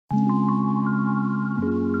Hello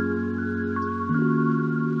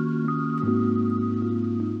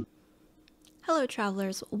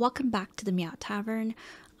travelers, welcome back to the Meow Tavern.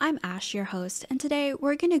 I'm Ash, your host, and today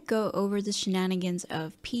we're gonna go over the shenanigans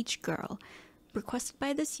of Peach Girl, requested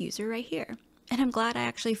by this user right here. And I'm glad I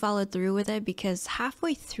actually followed through with it because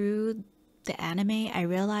halfway through the anime I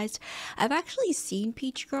realized I've actually seen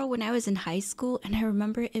Peach Girl when I was in high school, and I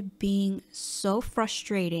remember it being so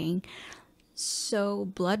frustrating, so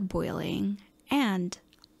blood boiling, and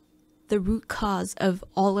the root cause of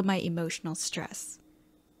all of my emotional stress.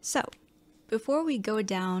 So, before we go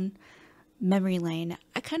down memory lane,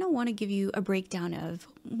 I kind of want to give you a breakdown of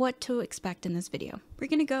what to expect in this video. We're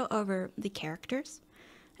going to go over the characters,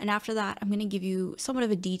 and after that, I'm going to give you somewhat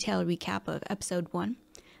of a detailed recap of episode 1.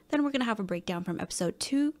 Then we're going to have a breakdown from episode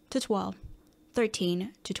 2 to 12,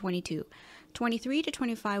 13 to 22. 23 to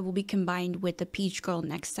 25 will be combined with the Peach Girl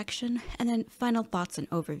next section, and then final thoughts and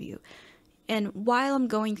overview. And while I'm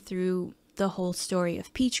going through the whole story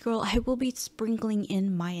of Peach Girl, I will be sprinkling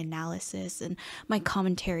in my analysis and my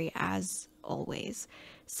commentary as always.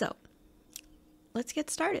 So, let's get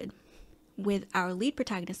started with our lead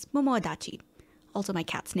protagonist, Momo Adachi. Also my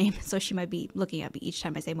cat's name, so she might be looking at me each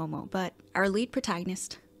time I say Momo. But our lead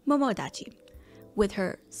protagonist, Momo Adachi, with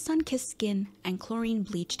her sun-kissed skin and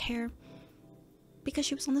chlorine-bleached hair, because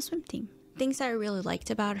she was on the swim team. Things that I really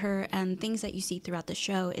liked about her and things that you see throughout the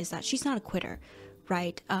show is that she's not a quitter,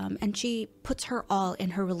 right? And she puts her all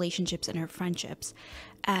in her relationships and her friendships.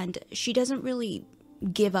 And she doesn't really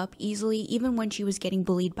give up easily, even when she was getting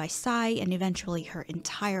bullied by Sai and eventually her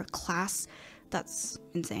entire class. That's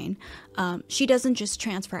insane. She doesn't just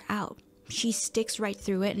transfer out. She sticks right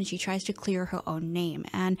through it and she tries to clear her own name.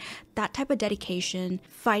 And that type of dedication,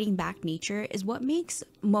 fighting back nature, is what makes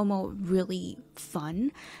Momo really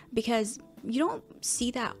fun, because you don't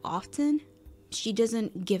see that often. She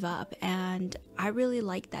doesn't give up, and I really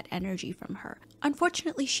like that energy from her.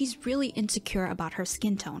 Unfortunately, she's really insecure about her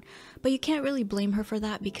skin tone, but you can't really blame her for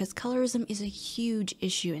that because colorism is a huge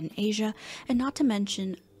issue in Asia, and not to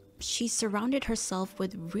mention, she's surrounded herself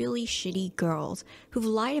with really shitty girls who've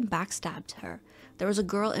lied and backstabbed her. There was a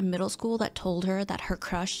girl in middle school that told her that her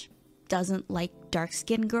crush doesn't like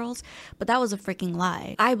dark-skinned girls, but that was a freaking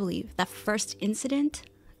lie. I believe that first incident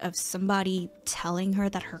of somebody telling her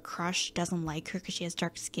that her crush doesn't like her because she has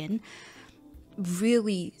dark skin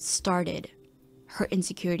really started her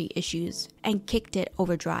insecurity issues and kicked it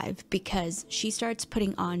overdrive, because she starts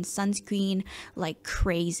putting on sunscreen like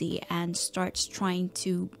crazy and starts trying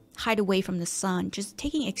to hide away from the sun, just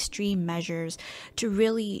taking extreme measures to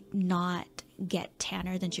really not get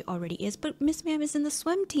tanner than she already is. But Miss Ma'am is in the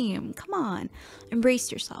swim team. Come on,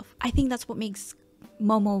 embrace yourself. I think that's what makes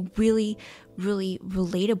Momo really, really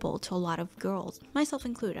relatable to a lot of girls, myself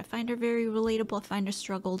included. I find her very relatable. I find her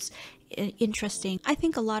struggles interesting. I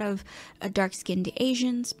think a lot of dark-skinned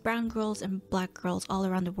Asians, brown girls, and black girls all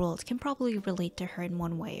around the world can probably relate to her in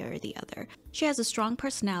one way or the other. She has a strong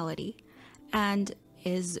personality and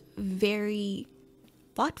is very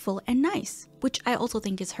thoughtful and nice, which I also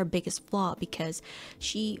think is her biggest flaw, because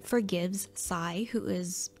she forgives Sai, who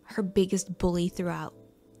is her biggest bully throughout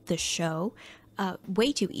the show,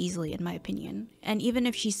 way too easily, in my opinion. And even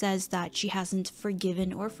if she says that she hasn't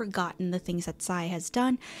forgiven or forgotten the things that Sai has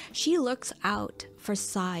done, she looks out for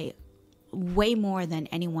Sai way more than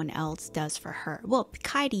anyone else does for her. Well,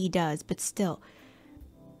 Kairi does, but still.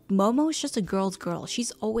 Momo's just a girl's girl.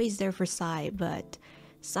 She's always there for Sai, but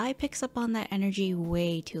Sai picks up on that energy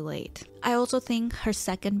way too late. I also think her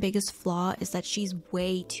second biggest flaw is that she's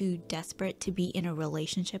way too desperate to be in a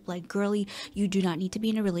relationship. Like, girly, you do not need to be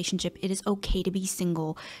in a relationship. It is okay to be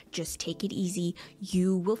single. Just take it easy.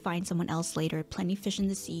 You will find someone else later. Plenty fish in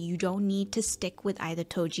the sea. You don't need to stick with either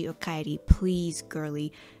Toji or Kairi. Please,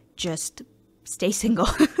 girly, just stay single.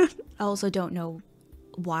 I also don't know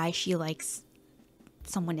why she likes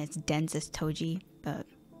someone as dense as Toji, but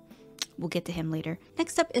we'll get to him later.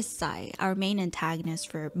 Next up is Sai, our main antagonist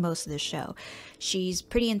for most of the show. She's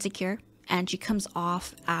pretty insecure, and she comes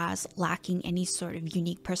off as lacking any sort of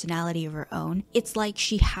unique personality of her own. It's like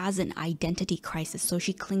she has an identity crisis, so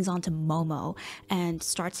she clings on to Momo and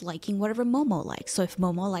starts liking whatever Momo likes. So if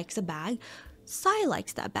Momo likes a bag, Sai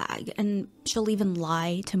likes that bag, and she'll even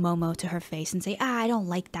lie to Momo to her face and say, I don't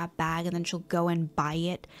like that bag, and then she'll go and buy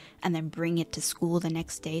it and then bring it to school the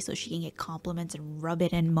next day so she can get compliments and rub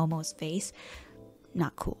it in Momo's face.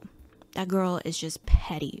 Not cool. That girl is just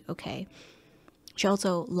petty, okay? She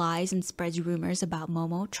also lies and spreads rumors about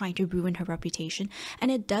Momo, trying to ruin her reputation.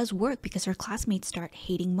 And it does work because her classmates start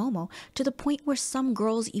hating Momo to the point where some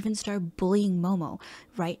girls even start bullying Momo,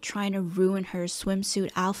 right? Trying to ruin her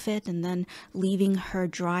swimsuit outfit and then leaving her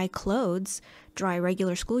dry clothes, dry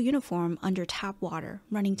regular school uniform under tap water,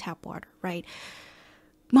 running tap water, right?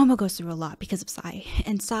 Momo goes through a lot because of Sai,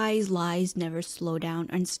 and Sai's lies never slow down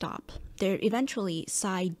and stop. Eventually,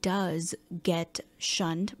 Sai does get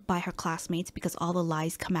shunned by her classmates because all the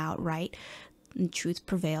lies come out, right? And truth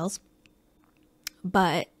prevails.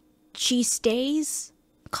 But she stays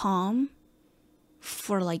calm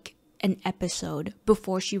for like an episode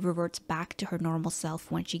before she reverts back to her normal self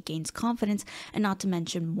when she gains confidence, and not to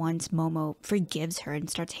mention once Momo forgives her and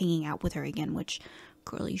starts hanging out with her again, which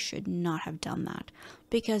girlie should not have done that.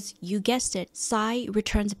 Because you guessed it, Sai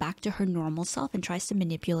returns back to her normal self and tries to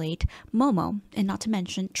manipulate Momo, and not to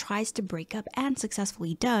mention tries to break up, and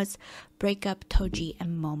successfully does, break up Toji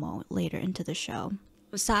and Momo later into the show.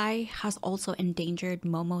 Sai has also endangered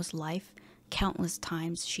Momo's life countless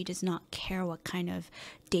times. She does not care what kind of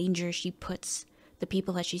danger she puts the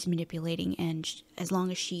people that she's manipulating in, as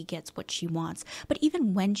long as she gets what she wants. But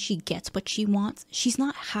even when she gets what she wants, she's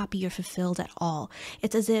not happy or fulfilled at all.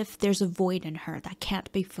 It's as if there's a void in her that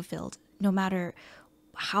can't be fulfilled. No matter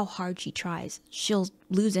how hard she tries, she'll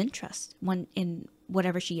lose interest in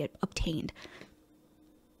whatever she had obtained.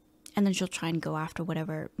 And then she'll try and go after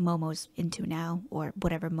whatever Momo's into now, or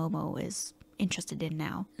whatever Momo is interested in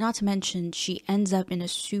now. Not to mention, she ends up in a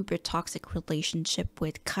super toxic relationship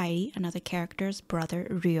with Kairi, another character's brother,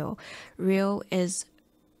 Ryo. Ryo is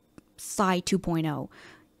Sai 2.0.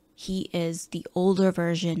 He is the older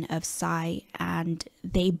version of Sai, and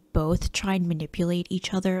they both try and manipulate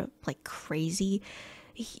each other like crazy.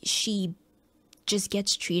 She just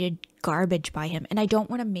gets treated garbage by him, and I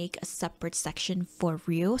don't want to make a separate section for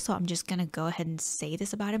Ryo, so I'm just gonna go ahead and say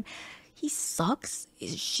this about him. He sucks.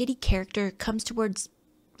 He's a shitty character, comes towards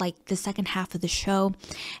like the second half of the show,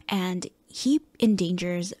 and he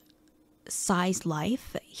endangers Sai's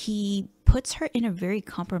life. He puts her in a very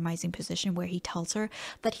compromising position where he tells her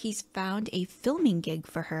that he's found a filming gig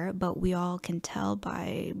for her, but we all can tell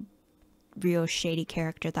by Ryo's shady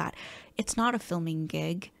character that it's not a filming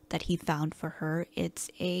gig that he found for her. It's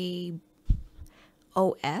a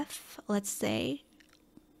OF, let's say,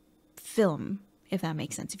 film, if that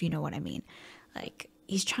makes sense, if you know what I mean. Like,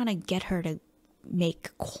 he's trying to get her to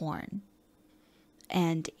make corn,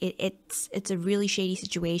 and it's a really shady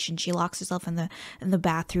situation. She locks herself in the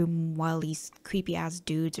bathroom while these creepy ass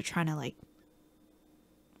dudes are trying to like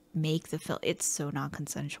make the film. It's so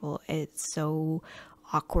non-consensual. It's so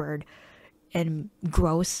awkward and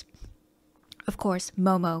gross. Of course,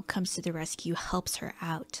 Momo comes to the rescue, helps her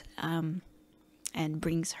out, and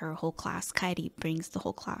brings her whole class. Kairi brings the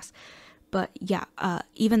whole class. But yeah,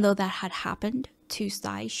 even though that had happened to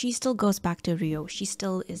Sai, she still goes back to Ryo. She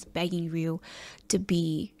still is begging Ryo to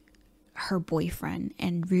be her boyfriend.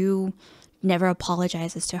 And Ryo never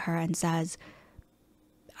apologizes to her and says,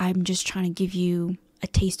 I'm just trying to give you a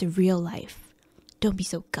taste of real life. Don't be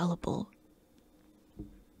so gullible.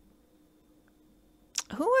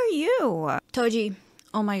 Who are you? Toji.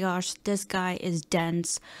 Oh my gosh, this guy is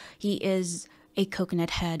dense. He is a coconut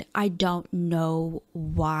head. I don't know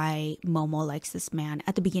why Momo likes this man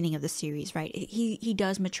at the beginning of the series, right? He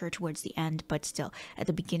does mature towards the end, but still, at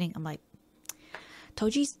the beginning, I'm like,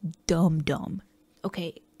 Toji's dumb.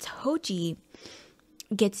 Okay, Toji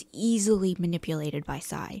gets easily manipulated by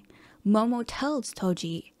Sai. Momo tells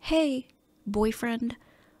Toji, hey, boyfriend,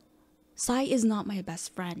 Sai is not my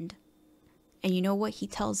best friend. And you know what he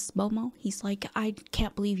tells Momo? He's like, I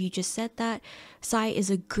can't believe you just said that. Sai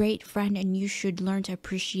is a great friend and you should learn to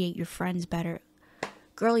appreciate your friends better.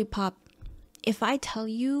 Girly pop, if I tell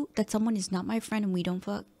you that someone is not my friend and we don't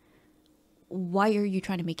fuck, why are you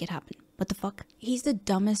trying to make it happen? What the fuck? He's the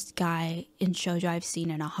dumbest guy in shoujo I've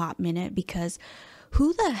seen in a hot minute, because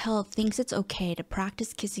who the hell thinks it's okay to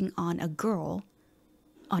practice kissing on a girl,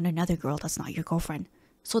 on another girl that's not your girlfriend,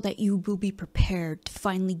 so that you will be prepared to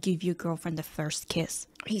finally give your girlfriend the first kiss?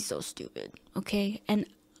 He's so stupid, okay? And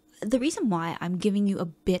the reason why I'm giving you a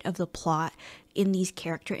bit of the plot in these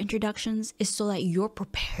character introductions is so that you're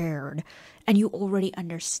prepared and you already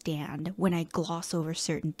understand when I gloss over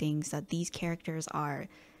certain things that these characters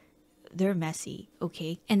they're messy,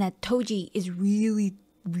 okay? And that Toji is really,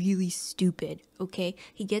 really stupid, okay?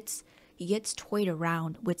 He gets toyed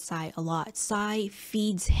around with Sai a lot. Sai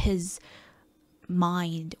feeds his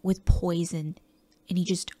mind with poison, and he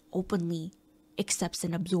just openly accepts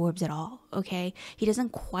and absorbs it all, okay? He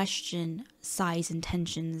doesn't question Sai's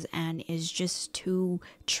intentions and is just too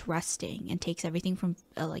trusting and takes everything from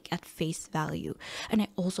like at face value. And I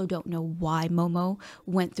also don't know why Momo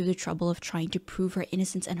went through the trouble of trying to prove her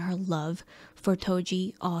innocence and her love for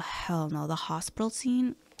Toji. Oh hell no, the hospital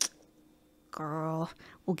scene, girl,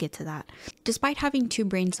 we'll get to that. Despite having 2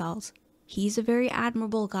 brain cells, he's a very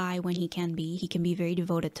admirable guy when he can be. He can be very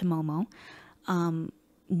devoted to Momo.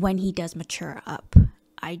 When he does mature up,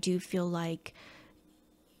 I do feel like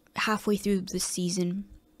halfway through the season,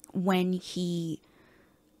 when he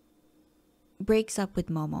breaks up with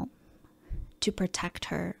Momo to protect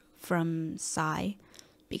her from Sai,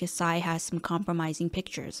 because Sai has some compromising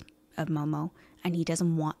pictures of Momo and he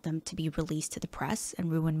doesn't want them to be released to the press and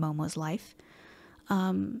ruin Momo's life.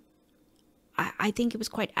 I think it was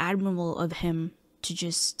quite admirable of him to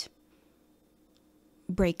just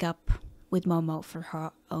break up with Momo for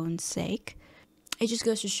her own sake. It just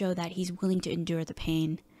goes to show that he's willing to endure the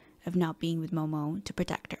pain of not being with Momo to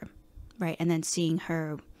protect her, right? And then seeing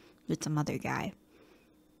her with some other guy.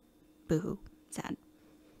 Boo-hoo. Sad.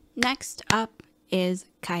 Next up is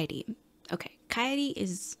Kairi. Okay, Kairi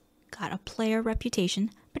is got a player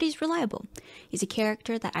reputation, but he's reliable. He's a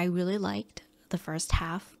character that I really liked the first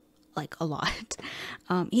half, like a lot.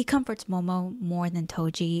 He comforts Momo more than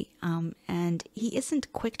Toji, and he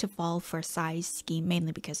isn't quick to fall for Sai's scheme,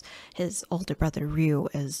 mainly because his older brother Ryu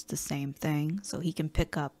is the same thing, so he can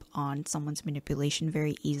pick up on someone's manipulation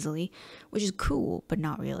very easily, which is cool, but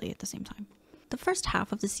not really at the same time. The first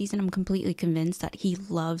half of the season, I'm completely convinced that he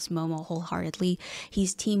loves Momo wholeheartedly.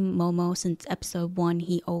 He's team Momo since episode 1.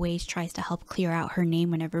 He always tries to help clear out her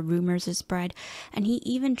name whenever rumors are spread. And he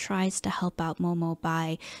even tries to help out Momo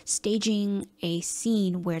by staging a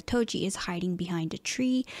scene where Toji is hiding behind a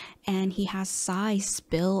tree and he has Sai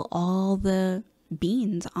spill all the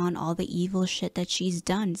beans on all the evil shit that she's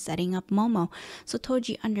done setting up Momo. So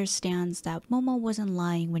Toji understands that Momo wasn't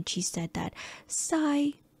lying when she said that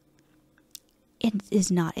Sai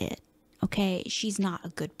is not it, okay? She's not a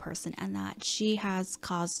good person, and that she has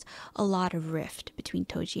caused a lot of rift between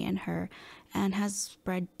Toji and her and has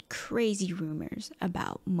spread crazy rumors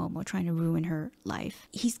about Momo trying to ruin her life.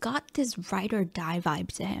 He's got this ride or die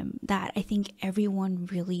vibe to him that I think everyone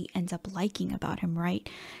really ends up liking about him, right?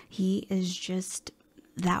 He is just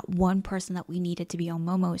that one person that we needed to be on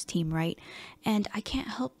Momo's team, right? And I can't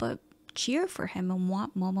help but cheer for him and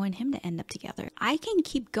want Momo and him to end up together. I can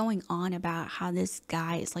keep going on about how this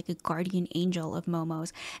guy is like a guardian angel of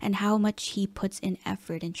Momo's and how much he puts in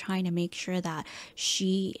effort in trying to make sure that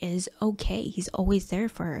she is okay. He's always there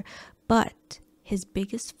for her. But his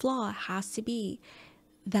biggest flaw has to be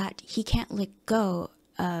that he can't let go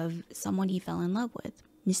of someone he fell in love with.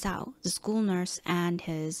 Misao, the school nurse and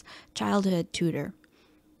his childhood tutor.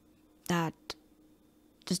 That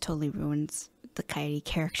just totally ruins the Kairi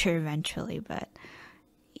character eventually, but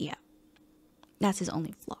yeah, that's his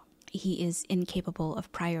only flaw. He is incapable of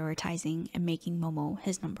prioritizing and making Momo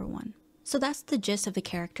his number one. So that's the gist of the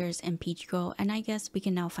characters in Peach Girl, and I guess we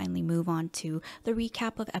can now finally move on to the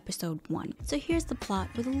recap of episode 1. So here's the plot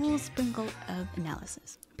with a little sprinkle of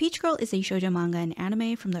analysis. Peach Girl is a shoujo manga and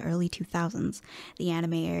anime from the early 2000s. The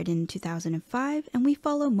anime aired in 2005, and we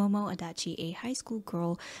follow Momo Adachi, a high school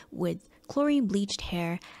girl with chlorine bleached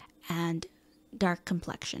hair and dark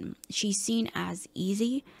complexion. She's seen as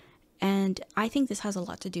easy, and I think this has a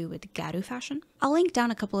lot to do with Gyaru Fashion. I'll link down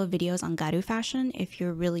a couple of videos on Gyaru Fashion if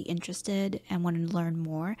you're really interested and want to learn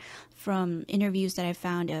more from interviews that I've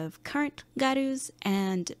found of current Gyarus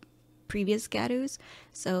and previous Gyarus,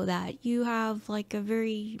 so that you have like a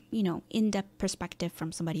very, in-depth perspective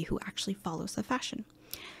from somebody who actually follows the fashion.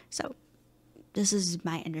 So this is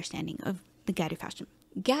my understanding of the Gyaru Fashion.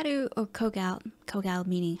 Gyaru, or Kogal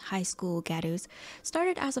meaning high school Gyarus,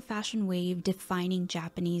 started as a fashion wave defining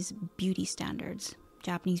Japanese beauty standards.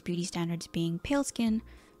 Japanese beauty standards being pale skin,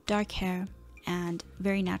 dark hair, and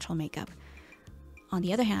very natural makeup. On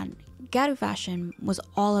the other hand, Gyaru fashion was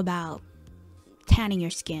all about tanning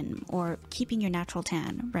your skin or keeping your natural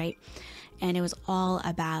tan, right? And it was all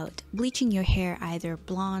about bleaching your hair either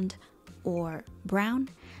blonde or brown,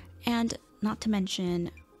 and not to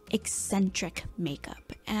mention eccentric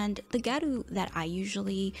makeup. And the Gyaru that I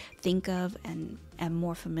usually think of and am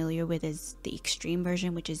more familiar with is the extreme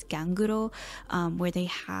version, which is Ganguro, where they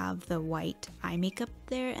have the white eye makeup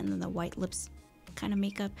there and then the white lips kind of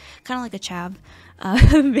makeup, kind of like a chav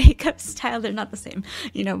makeup style. They're not the same,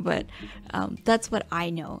 but that's what I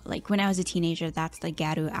know. Like when I was a teenager, that's the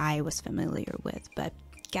Gyaru I was familiar with. But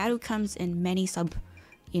Gyaru comes in many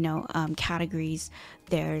categories.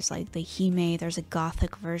 There's like the hime, there's a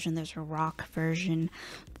gothic version, there's a rock version,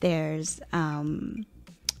 there's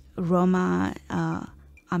Roma,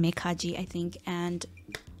 Amekaji, I think, and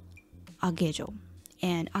Agejo.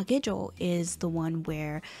 And Agejo is the one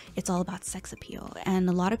where it's all about sex appeal. And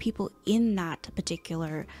a lot of people in that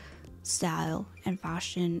particular style and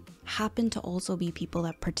fashion happen to also be people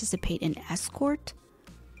that participate in escort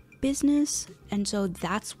business. And so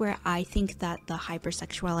that's where I think that the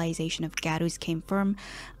hypersexualization of Gyarus came from.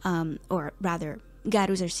 Or rather,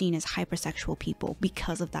 Gyarus are seen as hypersexual people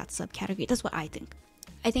because of that subcategory. That's what I think.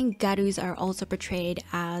 I think Gyarus are also portrayed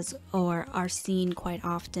as, or are seen quite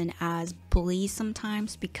often as, bullies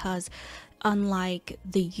sometimes, because unlike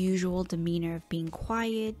the usual demeanor of being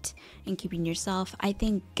quiet and keeping yourself, I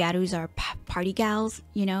think Gyarus are party gals,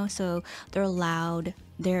 so they're loud,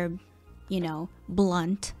 they're,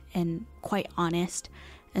 blunt and quite honest,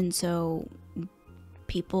 and so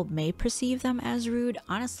people may perceive them as rude.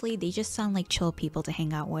 Honestly, they just sound like chill people to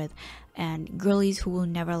hang out with, and girlies who will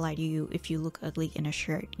never lie to you if you look ugly in a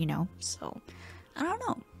shirt, so I don't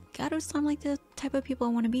know, Gyarus sound like the type of people I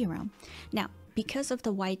want to be around. Now, because of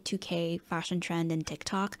the Y2K fashion trend in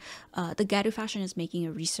TikTok, the Gyaru fashion is making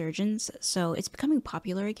a resurgence, so it's becoming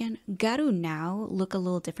popular again. Gyaru now look a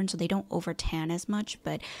little different, so they don't over tan as much,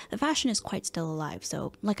 but the fashion is quite still alive.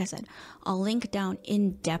 So like I said, I'll link down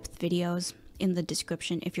in-depth videos in the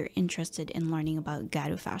description if you're interested in learning about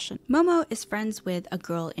Gyaru fashion. Momo is friends with a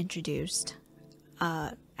girl introduced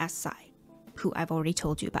as Sai, who I've already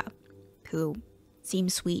told you about, who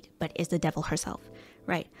seems sweet but is the devil herself,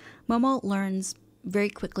 right? Momo learns very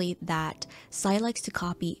quickly that Sai likes to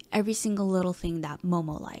copy every single little thing that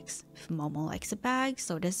Momo likes. If Momo likes a bag,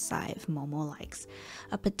 so does Sai. If Momo likes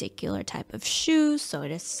a particular type of shoe, so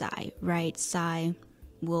does Sai, right? Sai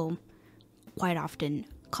will quite often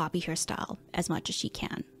copy her style as much as she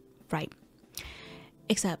can, right?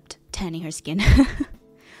 Except tanning her skin.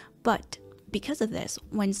 But because of this,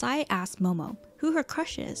 when Sai asks Momo who her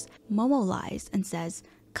crush is, Momo lies and says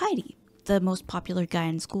Kairi, the most popular guy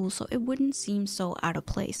in school, so it wouldn't seem so out of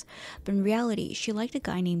place. But in reality, she liked a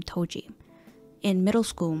guy named Toji. In middle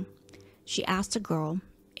school, she asked a girl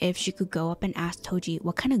if she could go up and ask Toji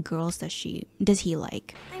what kind of girls does he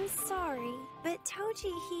like. I'm sorry, but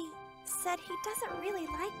Toji, he said he doesn't really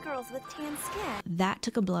like girls with tan skin. That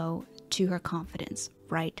took a blow to her confidence,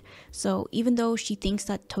 right? So even though she thinks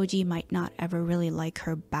that Toji might not ever really like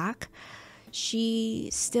her back, she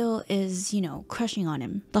still is, crushing on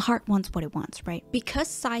him. The heart wants what it wants, right? Because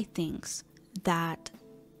Sai thinks that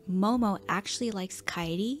Momo actually likes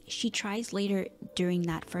Kairi, she tries later during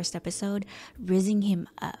that first episode rizzing him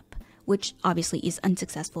up, which obviously is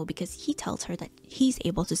unsuccessful because he tells her that he's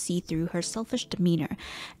able to see through her selfish demeanor.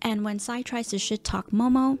 And when Sai tries to shit talk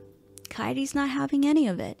Momo, Kairi's not having any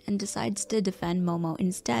of it and decides to defend Momo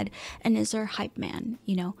instead and is her hype man,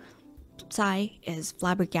 Sai is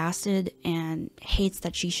flabbergasted and hates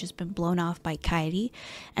that she's just been blown off by Kairi,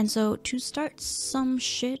 and so to start some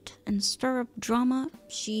shit and stir up drama,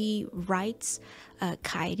 she writes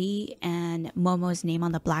Kairi and Momo's name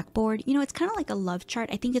on the blackboard. It's kind of like a love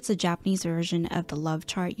chart. I think it's a Japanese version of the love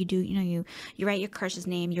chart. You do, you write your crush's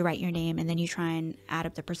name, you write your name, and then you try and add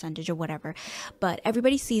up the percentage or whatever. But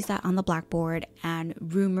everybody sees that on the blackboard, and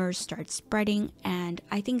rumors start spreading. And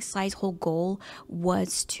I think Sai's whole goal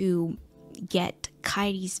was to get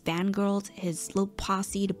Kairi's fangirls, his little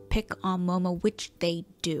posse, to pick on Momo, which they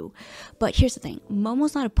do. But here's the thing,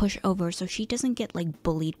 Momo's not a pushover, so she doesn't get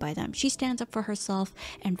bullied by them. She stands up for herself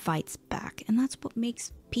and fights back, and that's what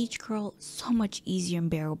makes Peach Girl so much easier and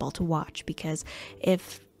bearable to watch, because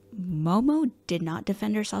if Momo did not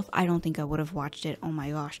defend herself, I don't think I would have watched it. Oh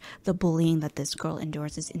my gosh, the bullying that this girl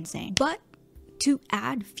endures is insane. But to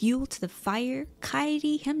add fuel to the fire,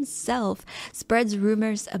 Kairi himself spreads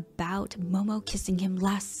rumors about Momo kissing him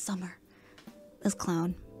last summer. This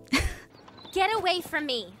clown. Get away from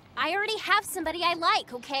me! I already have somebody I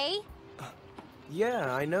like, okay?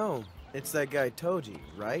 Yeah, I know. It's that guy Toji,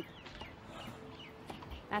 right?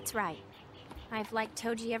 That's right. I've liked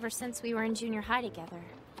Toji ever since we were in junior high together.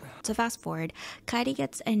 So fast forward, Kairi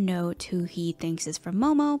gets a note who he thinks is from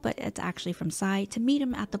Momo, but it's actually from Sai, to meet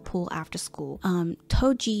him at the pool after school.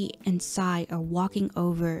 Toji and Sai are walking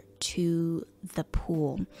over to the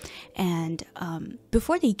pool, and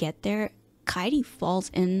before they get there, Kairi falls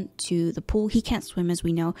into the pool. He can't swim, as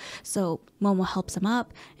we know, so Momo helps him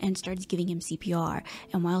up and starts giving him CPR.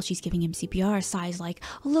 And while she's giving him CPR, Sai's like,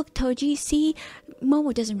 oh, look, Toji, see,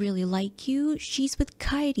 Momo doesn't really like you. She's with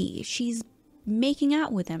Kairi. She's making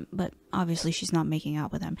out with him, but obviously she's not making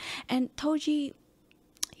out with him. And Toji,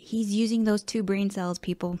 he's using those 2 brain cells,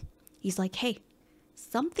 people. He's like, hey,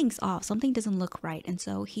 something's off, something doesn't look right, and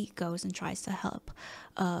so he goes and tries to help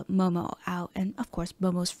Momo out. And of course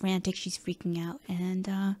Momo's frantic, she's freaking out,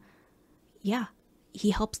 and yeah,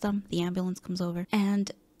 he helps them. The ambulance comes over,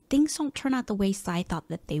 and things don't turn out the way Sai thought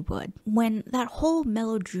that they would. When that whole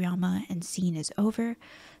melodrama and scene is over,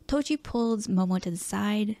 Toji pulls Momo to the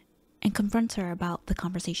side and confronts her about the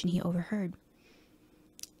conversation he overheard.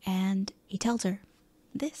 And he tells her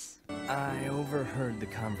this. I overheard the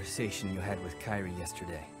conversation you had with Kairi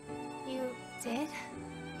yesterday. You did?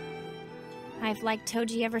 I've liked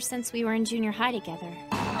Toji ever since we were in junior high together.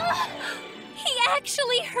 He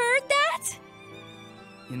actually heard that?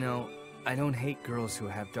 You know, I don't hate girls who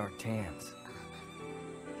have dark tans.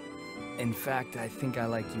 In fact, I think I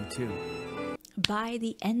like you too. By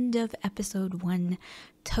the end of episode 1,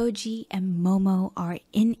 Toji and Momo are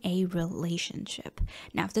in a relationship.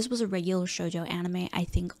 Now, if this was a regular shoujo anime, I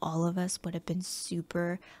think all of us would have been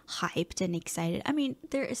super hyped and excited. I mean,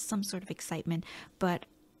 there is some sort of excitement, but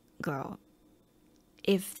girl,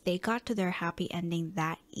 if they got to their happy ending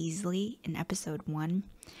that easily in episode 1,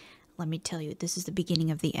 let me tell you, this is the beginning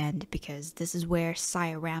of the end, because this is where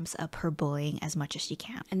Saya ramps up her bullying as much as she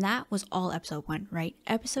can. And that was all episode 1, right?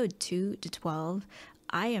 Episode 2 to 12,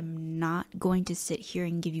 I am not going to sit here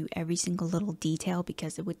and give you every single little detail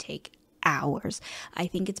because it would take hours. I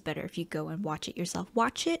think it's better if you go and watch it yourself.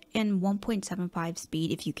 Watch it in 1.75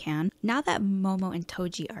 speed if you can. Now that Momo and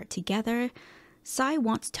Toji are together, Sai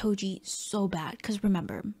wants Toji so bad, because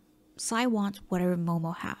remember, Sai wants whatever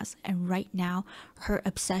Momo has, and right now her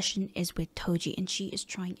obsession is with Toji, and she is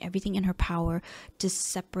trying everything in her power to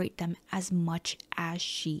separate them as much as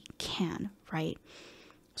she can, right?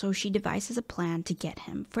 So she devises a plan to get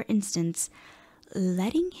him. For instance,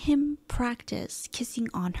 letting him practice kissing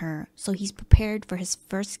on her so he's prepared for his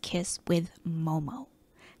first kiss with Momo,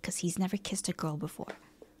 because he's never kissed a girl before.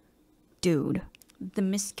 Dude, the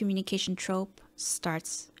miscommunication trope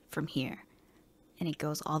starts from here, and it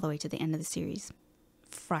goes all the way to the end of the series.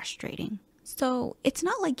 Frustrating. So it's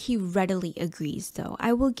not like he readily agrees, though.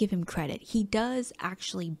 I will give him credit. He does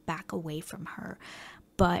actually back away from her,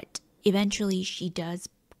 but eventually she does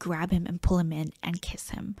grab him and pull him in and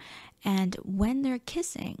kiss him. And when they're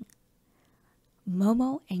kissing,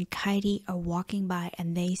 Momo and Kairi are walking by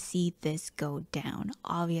and they see this go down.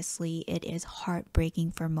 Obviously, it is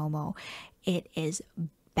heartbreaking for Momo. It is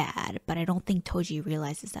bad, but I don't think Toji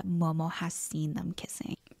realizes that Momo has seen them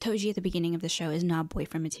kissing. Toji at the beginning of the show is not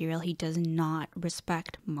boyfriend material. He does not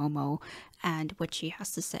respect Momo and what she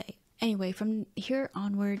has to say. Anyway, from here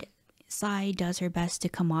onward, Sai does her best to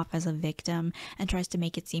come off as a victim and tries to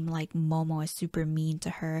make it seem like Momo is super mean to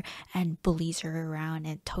her and bullies her around,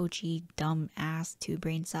 and Toji, dumb ass two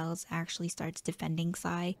brain cells, actually starts defending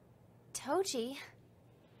Sai. Toji?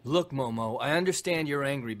 Look, Momo, I understand you're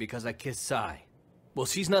angry because I kissed Sai. Well,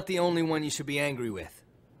 she's not the only one you should be angry with.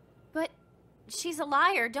 But she's a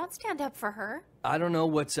liar. Don't stand up for her. I don't know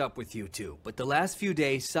what's up with you two, but the last few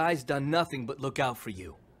days, Sai's done nothing but look out for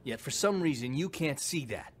you. Yet for some reason, you can't see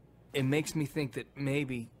that. It makes me think that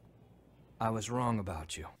maybe I was wrong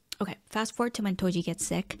about you. Okay, fast forward to when Toji gets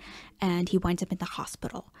sick and he winds up in the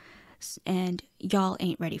hospital. And y'all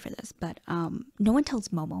ain't ready for this, but no one tells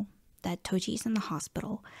Momo that Toji is in the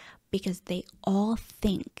hospital because they all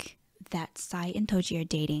think that Sai and Toji are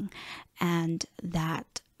dating and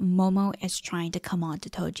that Momo is trying to come on to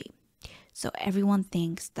Toji. So everyone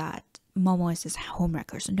thinks that Momo is his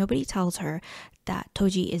homewrecker. So nobody tells her that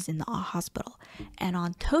Toji is in the hospital. And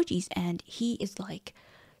on Toji's end, he is like,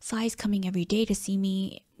 Sai's coming every day to see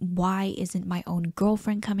me. Why isn't my own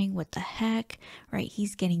girlfriend coming? What the heck? Right?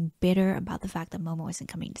 He's getting bitter about the fact that Momo isn't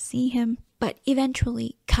coming to see him. But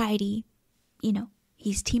eventually, Kairi, you know,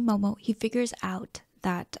 he's Team Momo. He figures out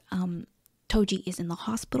that Toji is in the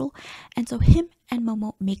hospital, and so him and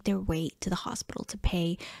Momo make their way to the hospital to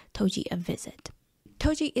pay Toji a visit.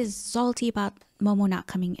 Toji is salty about Momo not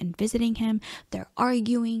coming and visiting him. They're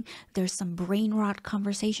arguing. There's some brain rot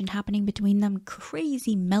conversation happening between them.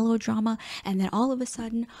 Crazy melodrama. And then all of a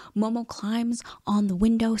sudden, Momo climbs on the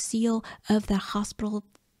window sill of the hospital.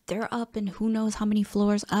 They're up and who knows how many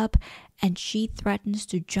floors up. And she threatens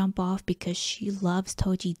to jump off because she loves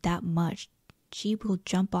Toji that much. She will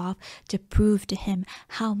jump off to prove to him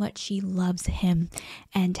how much she loves him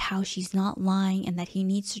and how she's not lying and that he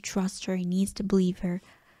needs to trust her, he needs to believe her.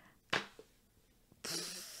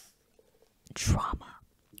 Drama.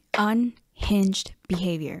 Unhinged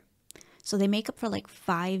behavior. So they make up for like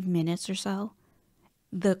 5 minutes or so.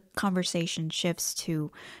 The conversation shifts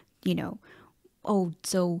to, you know, oh,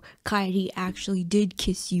 so Kairi actually did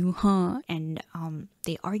kiss you, huh? And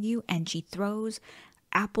they argue and she throws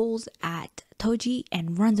apples at Toji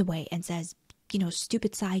and runs away and says,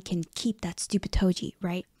 stupid Sai can keep that stupid Toji,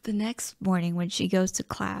 right? The next morning when she goes to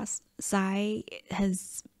class, Sai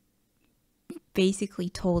has basically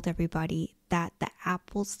told everybody that the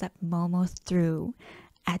apples that Momo threw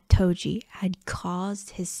at Toji had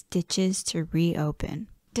caused his stitches to reopen.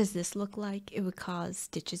 Does this look like it would cause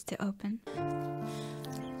stitches to open?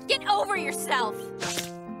 Get over yourself!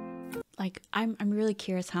 Like, I'm really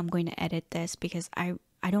curious how I'm going to edit this, because I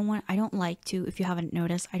don't like to, if you haven't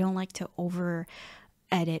noticed, I don't like to over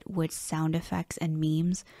edit with sound effects and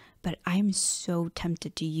memes, but I'm so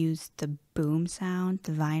tempted to use the boom sound,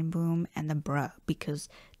 the vine boom, and the bruh, because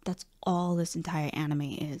that's all this entire anime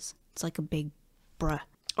is. It's like a big bruh.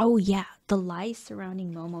 Oh yeah, the lies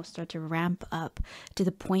surrounding Momo start to ramp up to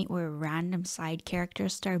the point where random side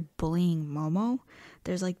characters start bullying Momo.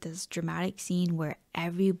 There's like this dramatic scene where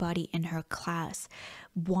everybody in her class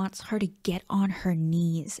wants her to get on her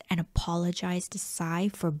knees and apologize to Sai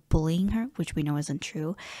for bullying her, which we know isn't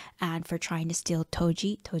true, and for trying to steal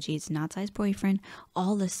Toji. Toji is not Sai's boyfriend.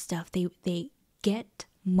 All this stuff. They get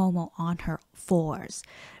Momo on her fours,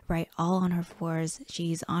 right? All on her fours.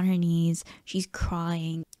 She's on her knees. She's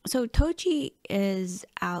crying. So Toji is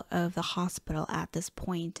out of the hospital at this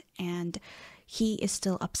point, and he is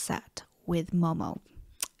still upset with Momo.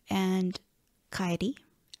 And Kairi,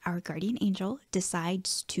 our guardian angel,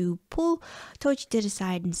 decides to pull Toji to the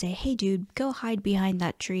side and say, hey dude, go hide behind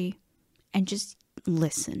that tree and just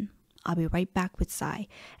listen. I'll be right back with Sai.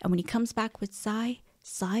 And when he comes back with Sai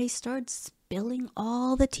starts spilling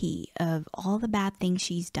all the tea of all the bad things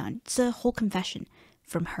she's done. It's a whole confession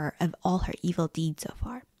from her of all her evil deeds so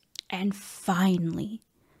far. And finally,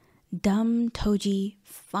 dumb Toji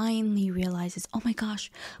finally realizes, oh my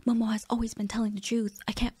gosh, Momo has always been telling the truth.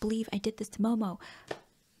 I can't believe I did this to Momo.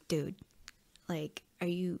 Dude, like, are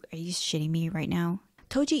you shitting me right now?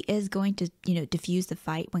 Toji is going to, defuse the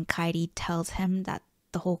fight when Kairi tells him that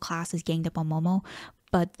the whole class is ganged up on Momo,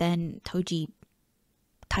 but then Toji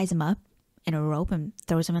ties him up in a rope and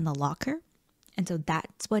throws him in the locker. And so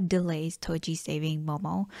that's what delays Toji saving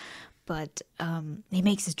Momo. But he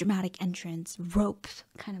makes this dramatic entrance, ropes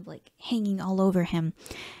kind of like hanging all over him.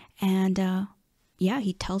 And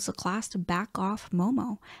he tells the class to back off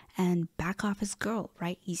Momo and back off his girl,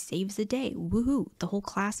 right? He saves the day. Woohoo. The whole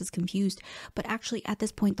class is confused. But actually at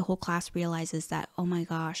this point, the whole class realizes that, oh my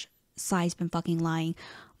gosh, Sai's been fucking lying.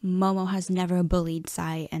 Momo has never bullied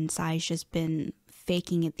Sai, and Sai's just been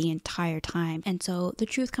faking it the entire time. And so the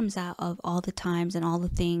truth comes out of all the times and all the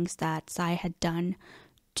things that Sai had done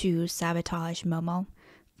to sabotage Momo,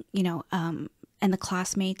 and the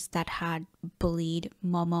classmates that had bullied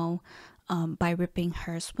Momo by ripping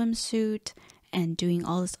her swimsuit and doing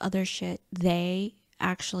all this other shit. They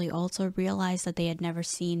actually also realized that they had never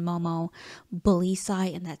seen Momo bully Sai,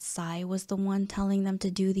 and that Sai was the one telling them to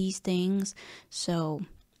do these things. So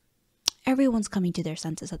everyone's coming to their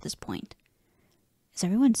senses at this point. Is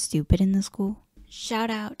everyone stupid in the school? Shout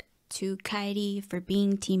out to Kairi for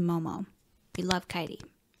being Team Momo. We love Kairi.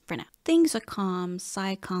 For now. Things are calm.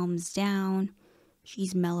 Sai calms down.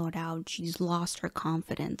 She's mellowed out. She's lost her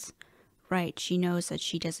confidence. Right, she knows that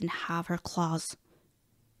she doesn't have her claws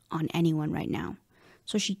on anyone right now.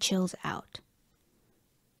 So she chills out.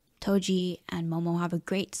 Toji and Momo have a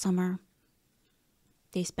great summer.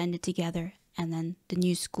 They spend it together, and then the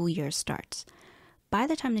new school year starts. By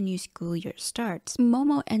the time the new school year starts,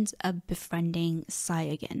 Momo ends up befriending Sai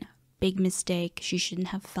again. Big mistake. She shouldn't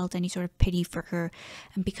have felt any sort of pity for her.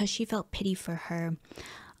 And because she felt pity for her,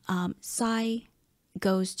 Sai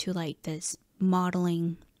goes to like this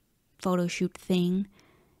modeling photo shoot thing,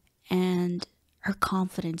 and her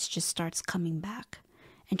confidence just starts coming back.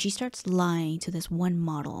 And she starts lying to this one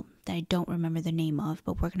model that I don't remember the name of,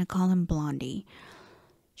 but we're going to call him Blondie.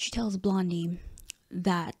 She tells Blondie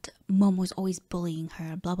that Momo's always bullying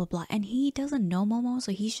her, blah blah blah, and he doesn't know Momo,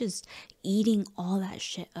 so he's just eating all that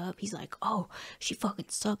shit up. He's like, oh, she fucking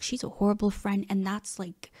sucks, she's a horrible friend. And that's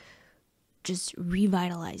like just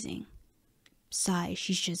revitalizing Sai.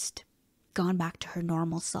 She's just gone back to her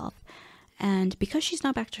normal self, and because she's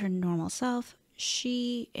not back to her normal self,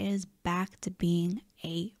 she is back to being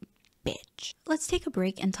a bitch. Let's take a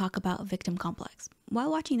break and talk about victim complex. While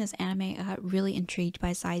watching this anime, I got really intrigued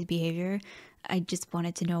by Sai's behavior. I just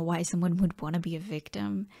wanted to know why someone would want to be a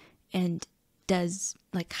victim, and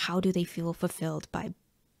how do they feel fulfilled by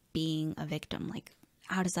being a victim? Like,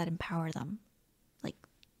 how does that empower them? Like,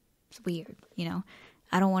 it's weird,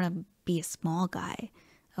 I don't want to be a small guy. I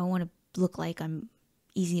don't want to look like I'm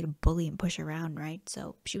easy to bully and push around, right?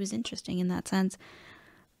 So she was interesting in that sense.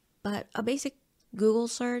 But a basic Google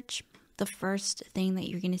search the first thing that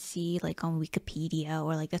you're gonna see like on Wikipedia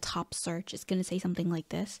or like the top search is gonna say something like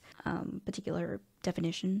this particular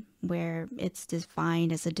definition, where it's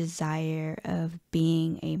defined as a desire of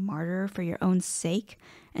being a martyr for your own sake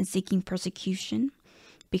and seeking persecution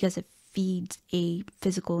because it feeds a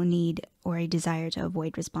physical need or a desire to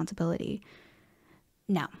avoid responsibility.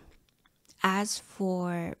 Now, as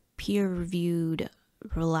for peer-reviewed,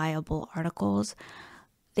 reliable articles,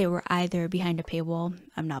 they were either behind a paywall.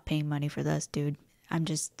 I'm not paying money for this, dude. I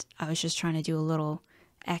was just trying to do a little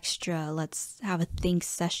extra, let's have a think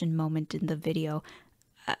session moment in the video.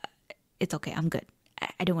 It's okay, I'm good.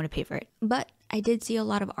 I don't want to pay for it. But I did see a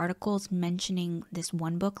lot of articles mentioning this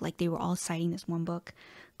one book, like they were all citing this one book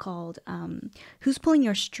called Who's Pulling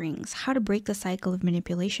Your Strings? How to Break the Cycle of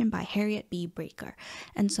Manipulation by Harriet B. Breaker.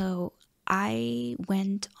 And so I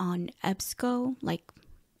went on EBSCO,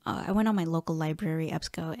 I went on my local library,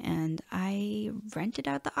 EBSCO, and I rented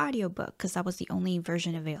out the audiobook because that was the only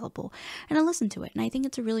version available. And I listened to it, and I think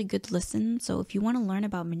it's a really good listen. So if you want to learn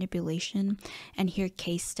about manipulation and hear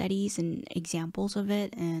case studies and examples of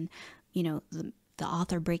it, and, you know, the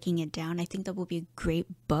author breaking it down, I think that will be a great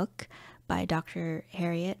book by Dr.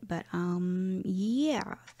 Harriet. But,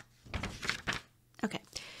 yeah. Okay,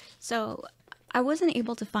 so I wasn't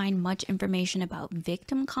able to find much information about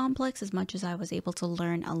victim complex as much as I was able to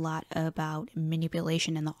learn a lot about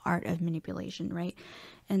manipulation and the art of manipulation, right?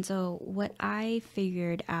 And so what I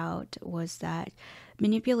figured out was that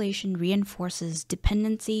manipulation reinforces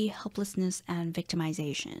dependency, helplessness, and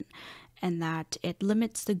victimization, and that it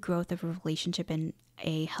limits the growth of a relationship in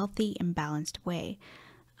a healthy and balanced way.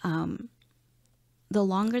 The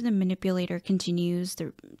longer the manipulator continues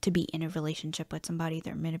to be in a relationship with somebody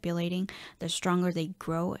they're manipulating, the stronger they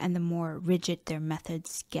grow and the more rigid their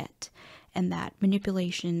methods get. And that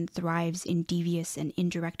manipulation thrives in devious and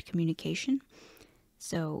indirect communication.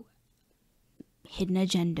 So, hidden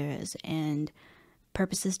agendas and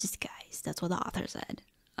purposes disguised. That's what the author said.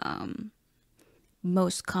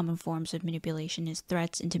 Most common forms of manipulation is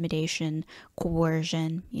threats, intimidation,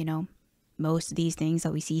 coercion, you know. Most of these things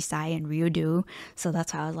that we see Sai and Ryu do. So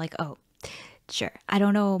that's how I was like, oh, sure. I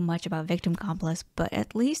don't know much about victim complex, but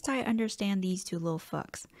at least I understand these two little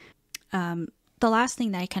fucks. The last thing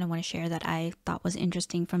that I kind of want to share that I thought was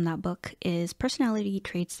interesting from that book is personality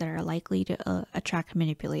traits that are likely to attract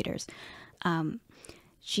manipulators.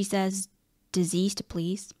 She says disease to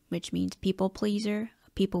please, which means people pleaser.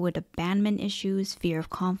 People with abandonment issues, fear of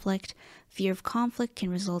conflict. Fear of conflict can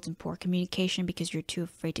result in poor communication because you're too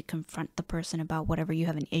afraid to confront the person about whatever you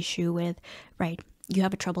have an issue with, right? You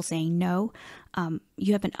have a trouble saying no.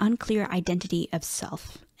 You have an unclear identity of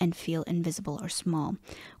self and feel invisible or small.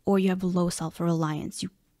 Or you have low self-reliance. You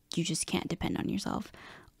just can't depend on yourself.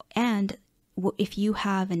 And if you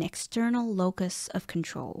have an external locus of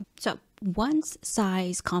control. So once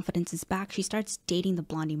Sai's confidence is back, she starts dating the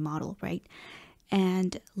blondie model, right?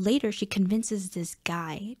 And later she convinces this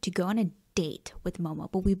guy to go on a date with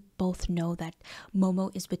Momo. But we both know that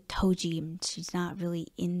Momo is with Toji and she's not really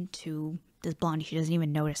into this blondie. She doesn't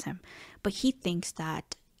even notice him. But he thinks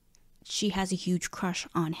that she has a huge crush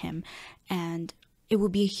on him. And it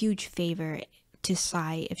would be a huge favor to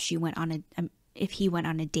Sai if he went on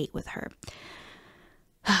a date with her.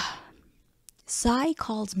 Sai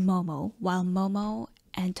calls Momo while Momo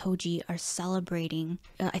and Toji are celebrating,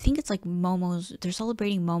 I think it's like they're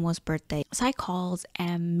celebrating Momo's birthday. Sai calls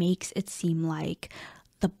and makes it seem like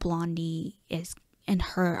the blondie and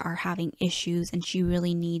her are having issues and she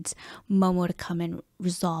really needs Momo to come and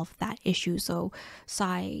resolve that issue. So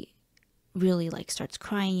Sai really starts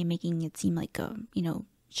crying and making it seem like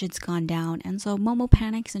shit's gone down. And so Momo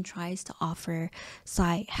panics and tries to offer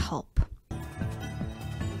Sai help.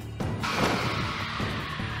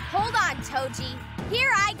 Hold on, Toji.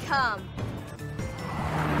 Here I come!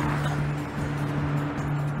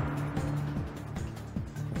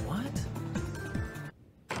 What?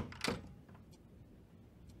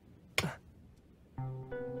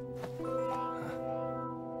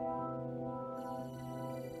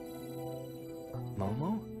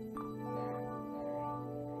 Momo?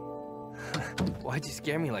 Why'd you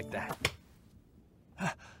scare me like that?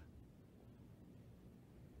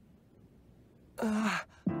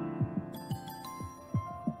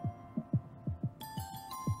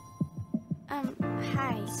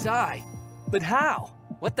 Hi. Sai! But how?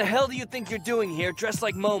 What the hell do you think you're doing here dressed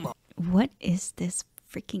like Momo? What is this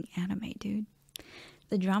freaking anime, dude?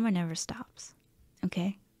 The drama never stops,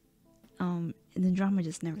 okay? The drama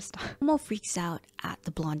just never stops. Momo freaks out at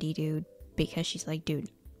the blondie dude because she's like, dude,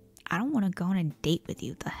 I don't want to go on a date with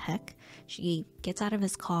you. The heck? She gets out of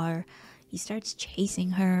his car. He starts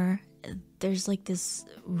chasing her. there's like this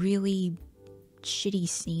really shitty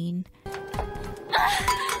scene.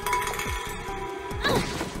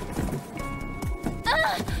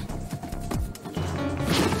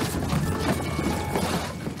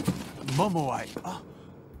 Momo,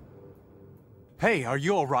 Hey, are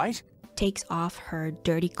you alright? Takes off her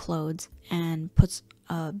dirty clothes and puts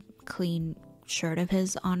a clean shirt of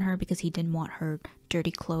his on her because he didn't want her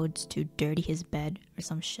dirty clothes to dirty his bed or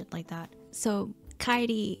some shit like that. So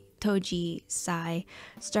Kairi, Toji, Sai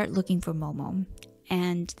start looking for Momo,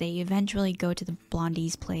 and they eventually go to the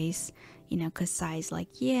blondie's place, you know, because Sai's like,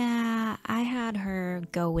 yeah, I had her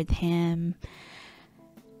go with him.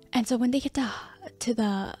 And so when they get to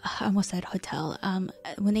the, I almost said hotel,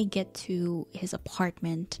 when they get to his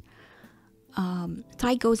apartment,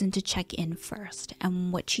 Sai goes in to check in first,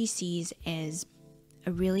 and what she sees is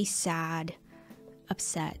a really sad,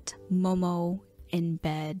 upset Momo in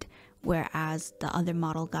bed, whereas the other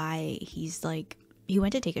model guy, he's like, he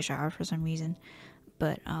went to take a shower for some reason,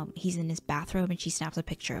 but he's in his bathrobe, and she snaps a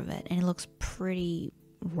picture of it, and it looks pretty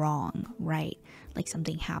wrong, right? Like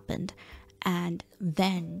something happened. And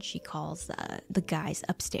then she calls the guys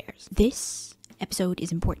upstairs. This episode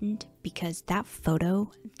is important because that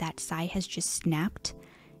photo that Sai has just snapped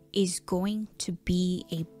is going to be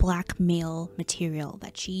a blackmail material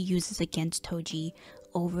that she uses against Toji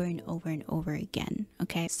over and over and over again.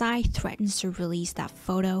 Okay, Sai threatens to release that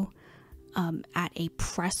photo at a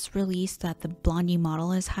press release that the blondie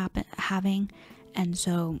model is having, and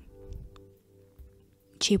so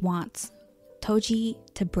she wants Toji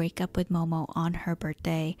to break up with Momo on her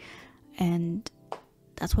birthday, and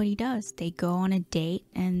that's what he does. They go on a date,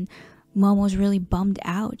 and Momo's really bummed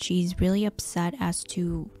out. She's really upset as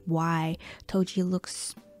to why Toji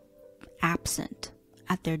looks absent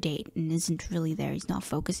at their date and isn't really there. He's not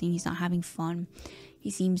focusing, he's not having fun,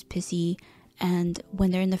 he seems pissy. And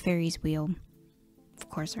when they're in the Ferris wheel, of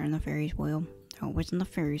course they're in the Ferris wheel, they're always in the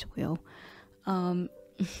Ferris wheel,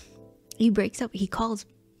 he breaks up, he calls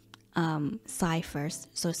Sai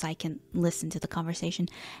first so Sai can listen to the conversation,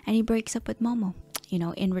 and he breaks up with Momo, you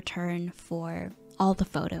know, in return for all the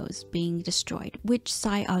photos being destroyed, which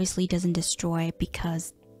Sai obviously doesn't destroy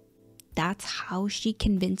because that's how she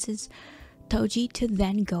convinces Toji to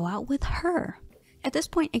then go out with her. At this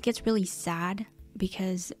point it gets really sad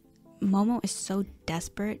because Momo is so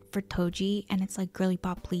desperate for Toji, and it's like, girly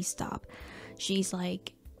pop, please stop. She's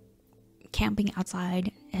like camping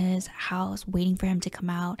outside his house waiting for him to come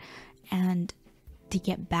out and to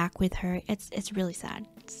get back with her. It's really sad.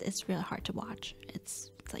 It's really hard to watch. It's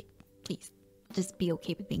like, please just be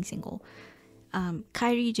okay with being single.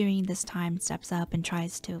 Kairi during this time steps up and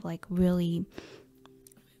tries to like really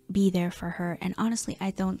be there for her, and honestly I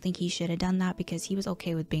don't think he should have done that because he was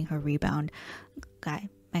okay with being her rebound.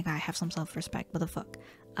 My guy, have some self-respect. What the fuck.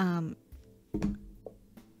 And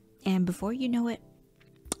before you know it,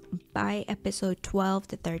 by episode 12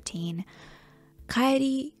 to 13,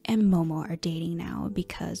 Kairi and Momo are dating now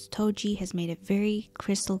because Toji has made it very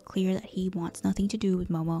crystal clear that he wants nothing to do with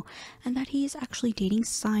Momo and that he is actually dating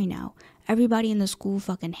Sai now. Everybody in the school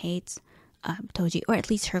fucking hates Toji, or at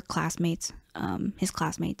least her classmates. His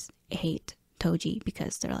classmates hate Toji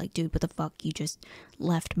because they're like, dude, what the fuck, you just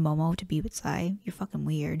left Momo to be with Sai, you're fucking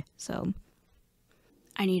weird. So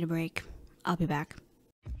I need a break, I'll be back.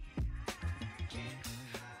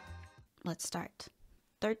 Let's start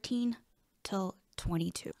 13 till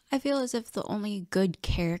 22. I feel as if the only good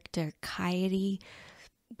character, Kairi,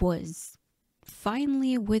 was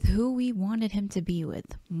finally with who we wanted him to be with,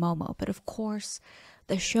 Momo. But of course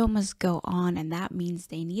the show must go on, and that means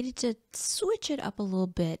they needed to switch it up a little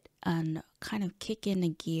bit and kind of kick in a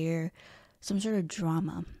gear, some sort of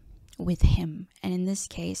drama with him. And in this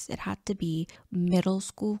case it had to be middle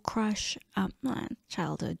school crush,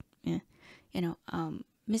 childhood, yeah, you know,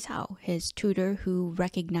 Misao, his tutor, who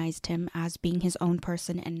recognized him as being his own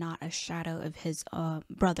person and not a shadow of his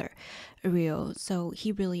brother, Ryo. So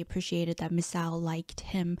he really appreciated that Misao liked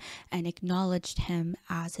him and acknowledged him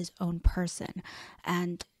as his own person.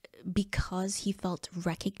 And because he felt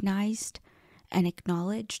recognized and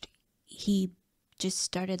acknowledged, he just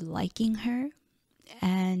started liking her.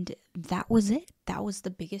 And that was it. That was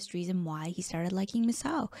the biggest reason why he started liking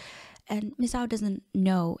Misao. And Misao doesn't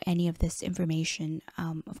know any of this information,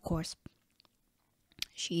 of course.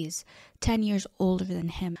 She's 10 years older than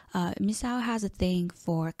him. Misao has a thing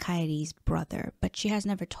for Kairi's brother, but she has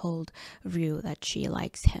never told Ryu that she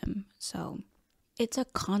likes him. So it's a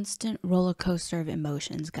constant roller coaster of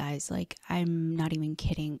emotions, guys. Like, I'm not even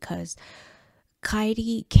kidding, because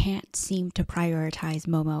Kairi can't seem to prioritize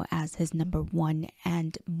Momo as his number one,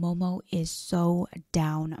 and Momo is so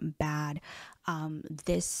down bad.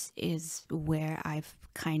 This is where I've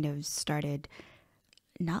kind of started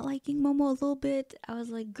not liking Momo a little bit. I was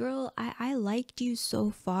like, girl, I liked you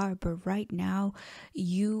so far, but right now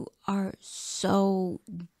you are so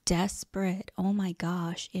desperate. Oh my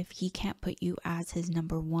gosh, if he can't put you as his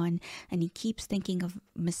number one, and he keeps thinking of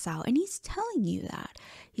Misao, and he's telling you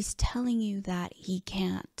that he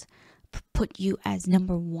can't put you as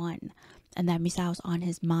number one, and that Misao's on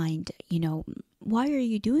his mind. You know, why are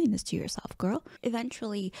you doing this to yourself, girl?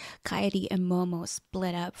 Eventually, Kairi and Momo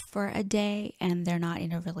split up for a day, and they're not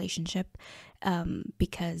in a relationship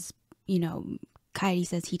because, you know, Kairi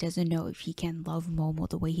says he doesn't know if he can love Momo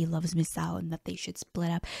the way he loves Misao, and that they should split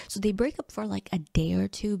up. So they break up for like a day or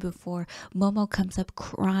two before Momo comes up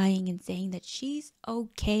crying and saying that she's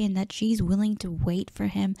okay and that she's willing to wait for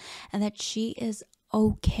him and that she is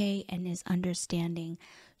okay and is understanding.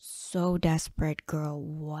 So desperate, girl.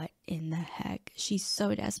 What in the heck? She's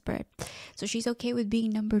so desperate. So she's okay with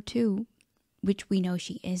being number two, which we know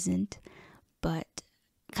she isn't, but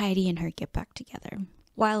Kairi and her get back together.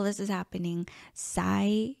 While this is happening,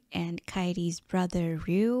 Sai and Kairi's brother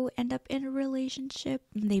Ryu end up in a relationship.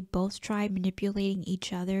 They both try manipulating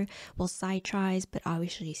each other. Well, Sai tries, but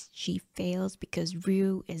obviously she fails because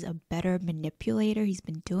Ryu is a better manipulator. He's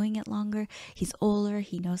been doing it longer. He's older.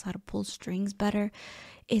 He knows how to pull strings better.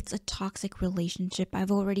 It's a toxic relationship.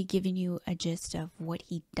 I've already given you a gist of what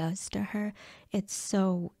he does to her. It's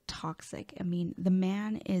so toxic. I mean, the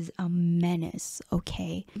man is a menace,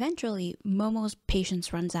 okay? Eventually, Momo's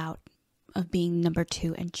patience runs out of being number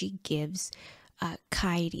two, and she gives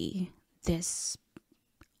Kairi this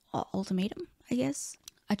ultimatum, I guess.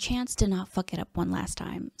 A chance to not fuck it up one last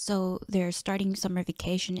time. So they're starting summer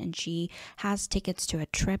vacation, and she has tickets to a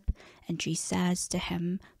trip, and she says to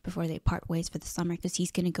him before they part ways for the summer, because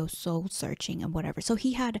he's gonna go soul searching and whatever. So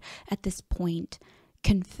he had at this point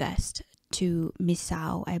confessed to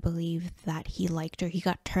Misao, I believe, that he liked her. He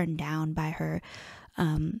got turned down by her,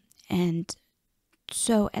 and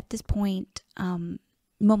so at this point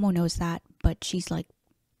Momo knows that, but she's like,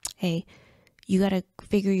 hey, you gotta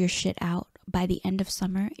figure your shit out. By the end of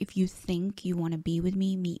summer, if you think you want to be with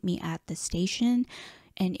me, meet me at the station.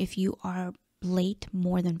 And if you are late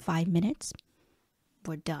more than 5 minutes,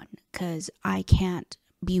 we're done. Because I can't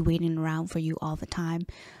be waiting around for you all the time.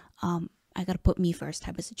 I gotta put me first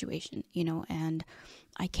type of situation, you know, and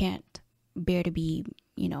I can't bear to be,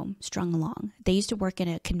 you know, strung along. They used to work in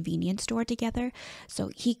a convenience store together. So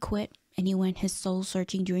he quit and he went his soul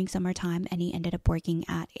searching during summertime, and he ended up working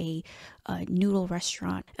at a noodle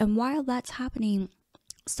restaurant. And while that's happening,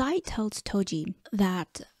 Sai tells Toji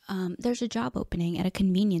that there's a job opening at a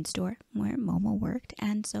convenience store where Momo worked,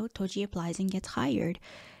 and so Toji applies and gets hired.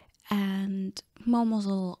 And Momo's a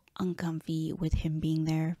little uncomfy with him being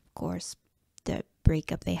there. Of course, the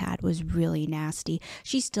breakup they had was really nasty.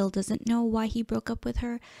 She still doesn't know why he broke up with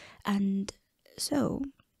her, and so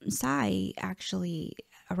Sai actually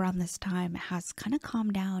around this time has kind of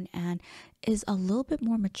calmed down and is a little bit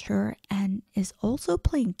more mature, and is also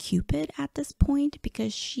playing Cupid at this point,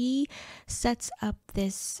 because she sets up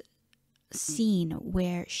this scene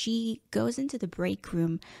where she goes into the break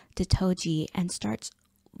room to Toji and starts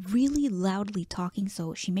really loudly talking,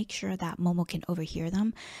 so she makes sure that Momo can overhear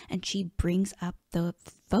them, and she brings up the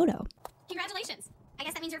photo. Congratulations. I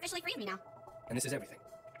guess that means you're officially free of me now. And this is everything.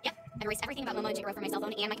 Yep. I've erased everything about Momo and Gyaru from my cell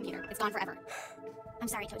phone and my computer. It's gone forever. I'm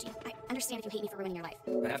sorry, Toji. I understand if you hate me for ruining your life.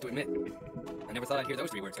 I have to admit, I never thought I'd hear those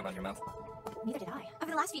 3 words come out of your mouth. Neither did I.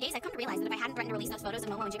 Over the last few days, I've come to realize that if I hadn't threatened to release those photos of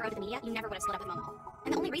Momo and Gyaru to the media, you never would have split up with Momo.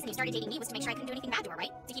 And the only reason you started dating me was to make sure I couldn't do anything bad to her, right?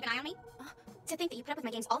 To keep an eye on me? To think that you put up with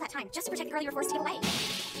my games all that time just to protect the girl you were forced to get away.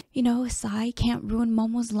 You know, Sai can't ruin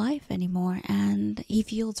Momo's life anymore, and he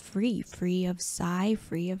feels free of Sai,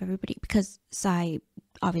 free of everybody, because Sai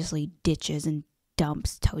obviously ditches and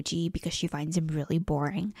dumps Toji because she finds him really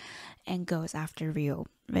boring and goes after Ryu,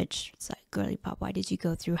 which it's like, girly pop, why did you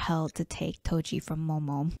go through hell to take Toji from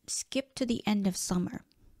Momo? Skip to the end of summer,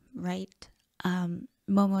 right?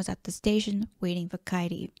 Momo's at the station waiting for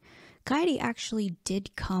Kairi. Kairi actually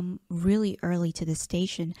did come really early to the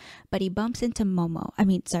station, but he bumps into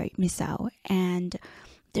Misao, and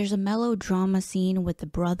there's a melodrama scene with the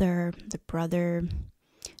brother. The brother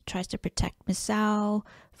tries to protect Misao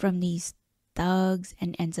from these thugs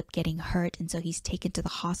and ends up getting hurt, and so he's taken to the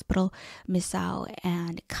hospital. Misao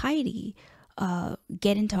and Kairi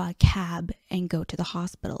get into a cab and go to the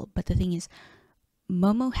hospital, but the thing is,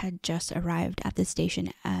 Momo had just arrived at the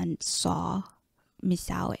station and saw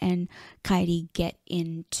Misao and Kairi get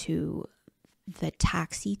into the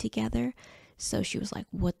taxi together. So she was like,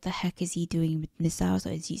 what the heck is he doing with Misao?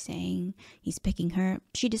 So is he saying he's picking her?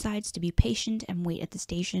 She decides to be patient and wait at the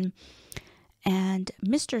station. And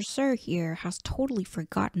Mr. Sir here has totally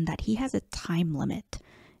forgotten that he has a time limit,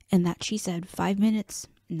 and that she said 5 minutes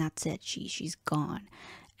and that's it. She's gone.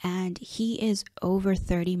 And he is over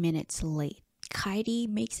 30 minutes late. Kairi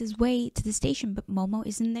makes his way to the station, but Momo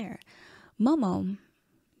isn't there. Momo,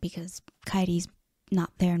 because Kairi's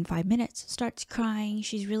not there in 5 minutes, starts crying.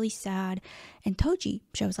 She's really sad. And Toji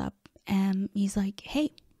shows up and he's like,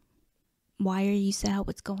 hey, why are you sad?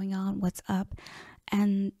 What's going on? What's up?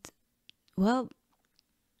 And, well,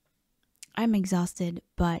 I'm exhausted,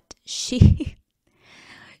 but she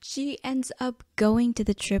ends up going to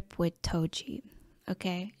the trip with Toji.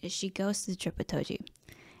 Okay? She goes to the trip with Toji.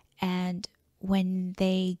 And when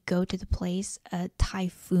they go to the place, a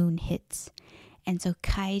typhoon hits. And so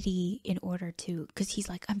Kairi, in order to, because he's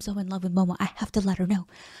like, I'm so in love with Momo, I have to let her know.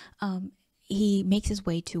 He makes his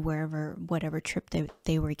way to whatever trip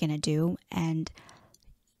they were gonna do, and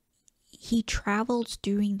he travels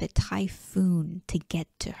during the typhoon to get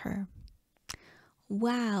to her.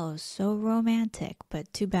 Wow, so romantic,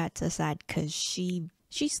 but too bad, so sad, because she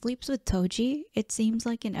sleeps with Toji, it seems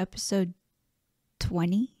like in episode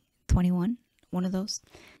 20, 21, one of those.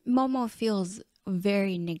 Momo feels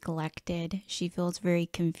very neglected. She feels very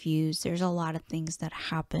confused. There's a lot of things that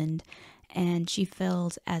happened, and she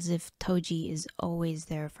feels as if Toji is always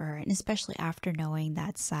there for her, and especially after knowing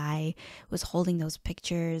that Sai was holding those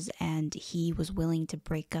pictures and he was willing to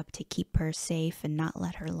break up to keep her safe and not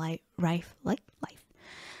let her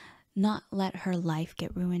not let her life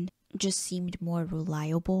get ruined. Just seemed more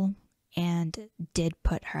reliable and did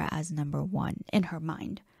put her as number one in her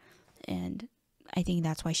mind. And I think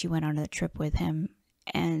that's why she went on the trip with him.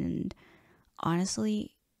 And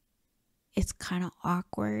honestly, it's kind of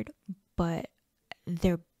awkward, but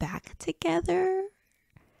they're back together.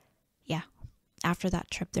 Yeah, after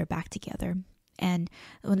that trip, they're back together. And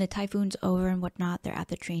when the typhoon's over and whatnot, they're at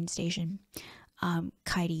the train station.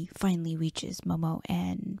 Kairi finally reaches Momo,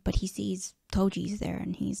 but he sees Toji's there,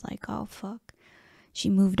 and he's like, oh fuck, she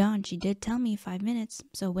moved on. She did tell me 5 minutes.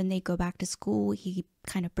 So when they go back to school, he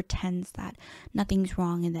kind of pretends that nothing's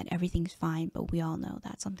wrong and that everything's fine, but we all know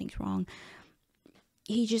that something's wrong.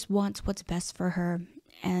 He just wants what's best for her,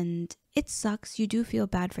 and it sucks. You do feel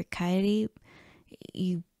bad for Kairi.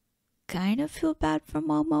 You kind of feel bad for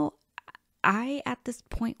Momo. I, at this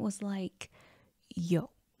point, was like, yo,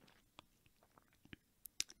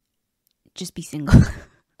 just be single.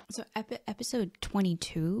 So episode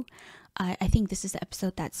 22, I think this is the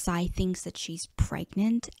episode that Sai thinks that she's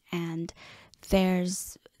pregnant, and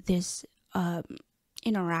there's this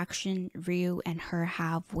interaction Ryu and her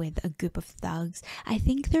have with a group of thugs. I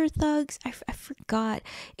think they're thugs. I forgot.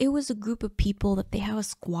 It was a group of people that they have a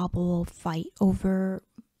squabble fight over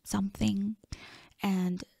something,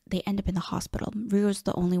 and they end up in the hospital. Ryu's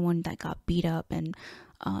the only one that got beat up, and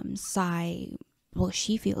Sai, well,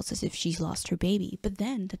 she feels as if she's lost her baby. But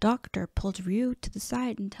then the doctor pulls Ryu to the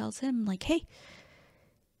side and tells him, like, hey,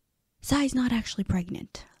 Sai's not actually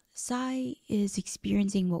pregnant. Sai is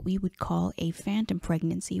experiencing what we would call a phantom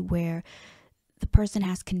pregnancy, where the person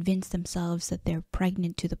has convinced themselves that they're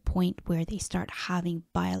pregnant to the point where they start having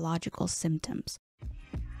biological symptoms.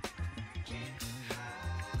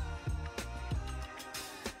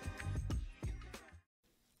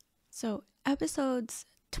 So episodes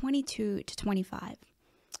 22 to 25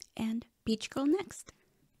 and Beach Girl next.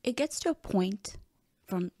 It gets to a point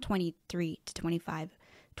from 23 to 25.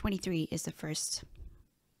 23 is the first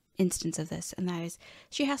instance of this, and that is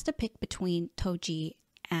she has to pick between Toji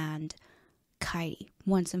and Kairi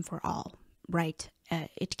once and for all, right?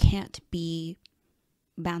 It can't be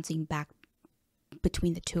bouncing back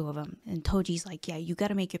between the two of them. And Toji's like, yeah, you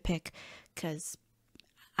gotta make your pick, because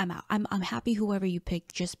I'm out. I'm happy whoever you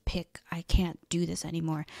pick, just pick. I can't do this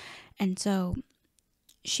anymore. And so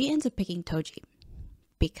she ends up picking Toji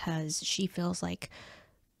because she feels like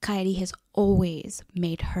Kairi has always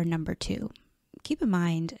made her number two. Keep in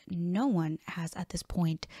mind, no one has at this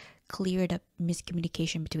point cleared up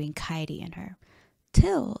miscommunication between Kairi and her.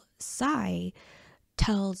 Till Sai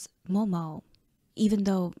tells Momo, even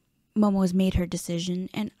though Momo has made her decision,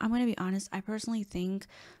 and I'm going to be honest, I personally think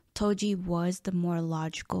Toji was the more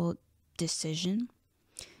logical decision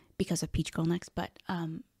because of Peach Girl Next, but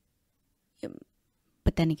then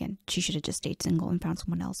again, she should have just stayed single and found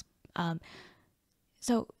someone else.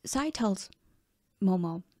 So Sai tells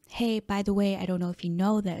Momo, hey, by the way, I don't know if you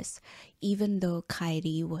know this, even though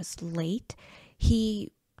Kairi was late,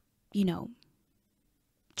 he,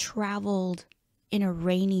 traveled in a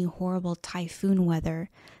rainy, horrible typhoon weather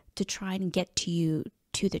to try and get to you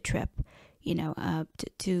to the trip.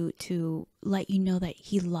 to let you know that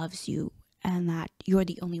he loves you and that you're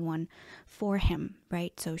the only one for him,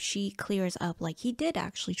 right? So she clears up like he did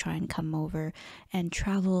actually try and come over and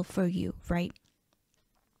travel for you, right?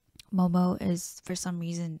 Momo is for some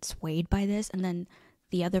reason swayed by this, and then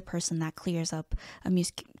the other person that clears up a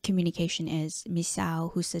miscommunication is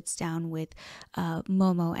Misao, who sits down with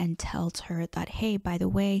Momo and tells her that, hey, by the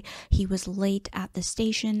way, he was late at the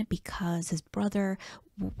station because his brother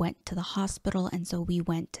went to the hospital, and so we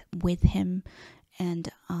went with him, and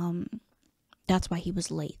that's why he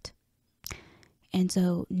was late. And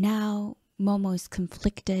so now Momo is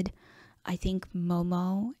conflicted. I think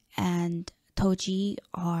Momo and Toji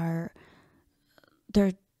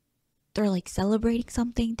they're like celebrating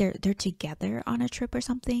something. They're together on a trip or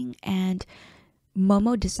something, and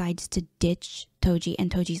Momo decides to ditch Toji,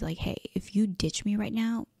 and Toji's like, hey, if you ditch me right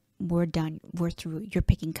now, we're done. We're through. You're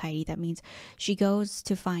picking Kairi. That means she goes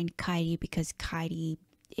to find Kairi because Kairi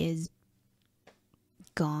is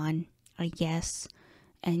gone, I guess.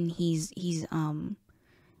 And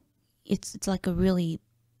it's like a really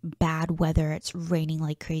bad weather. It's raining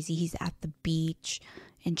like crazy. He's at the beach,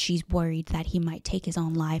 and she's worried that he might take his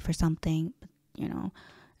own life or something, and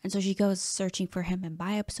so she goes searching for him, and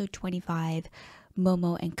by episode 25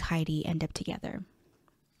 Momo and Kairi end up together,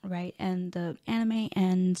 right? And the anime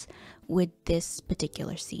ends with this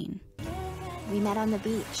particular scene. We met on the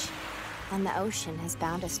beach, and the ocean has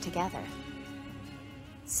bound us together.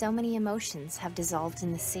 So many emotions have dissolved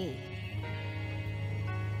in the sea.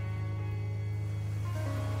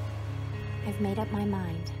 I've made up my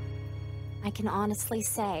mind. I can honestly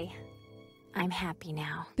say, I'm happy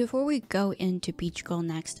now. Before we go into Peach Girl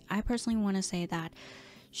next, I personally want to say that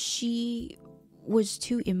she was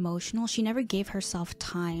too emotional. She never gave herself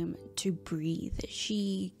time to breathe.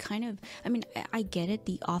 She kind of, I get it.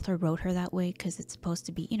 The author wrote her that way because it's supposed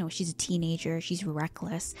to be, she's a teenager. She's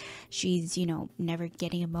reckless. She's, never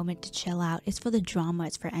getting a moment to chill out. It's for the drama.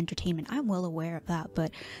 It's for entertainment. I'm well aware of that, but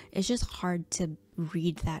it's just hard to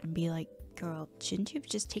read that and be like, girl, shouldn't you have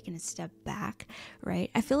just taken a step back, right?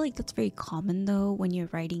 I feel like that's very common though when you're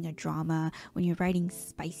writing a drama, when you're writing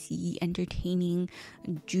spicy, entertaining,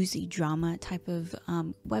 juicy drama type of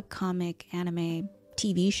webcomic, anime,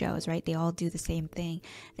 TV shows, right? They all do the same thing.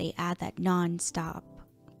 They add that non-stop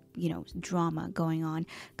drama going on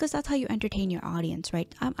because that's how you entertain your audience,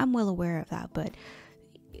 right? I'm well aware of that, but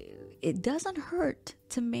it doesn't hurt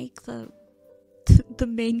to make the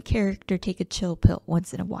main character take a chill pill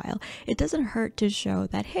once in a while. It doesn't hurt to show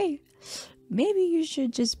that, hey, maybe you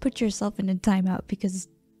should just put yourself in a timeout, because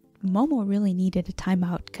Momo really needed a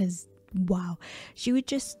timeout because, wow, she would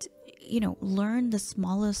just, learn the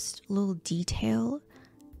smallest little detail,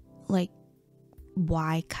 like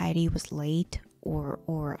why Kairi was late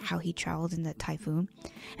or how he traveled in the typhoon,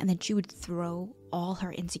 and then she would throw all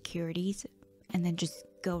her insecurities and then just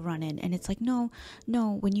go run in. And it's like, no,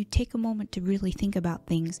 when you take a moment to really think about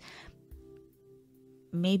things,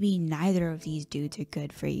 maybe neither of these dudes are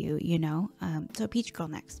good for you, so Peach Girl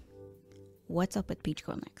next. What's up with Peach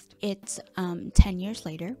Girl next? It's 10 years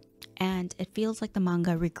later, and it feels like the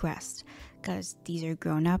manga regressed because these are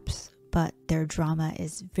grown-ups, but their drama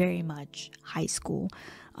is very much high school,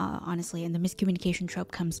 honestly, and the miscommunication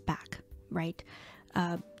trope comes back, right?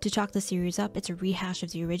 To chalk the series up, it's a rehash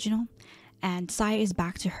of the original, and Sai is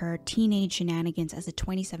back to her teenage shenanigans as a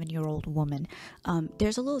 27-year-old woman.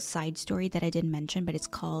 There's a little side story that I didn't mention, but it's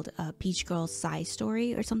called Peach Girl's Sai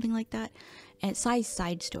Story or something like that. And Sai's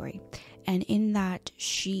side story. And in that,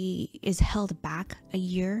 she is held back a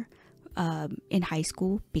year in high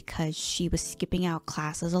school because she was skipping out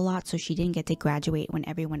classes a lot, so she didn't get to graduate when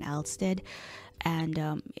everyone else did.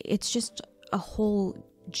 And it's just a whole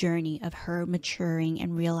journey of her maturing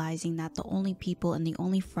and realizing that the only people and the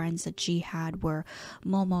only friends that she had were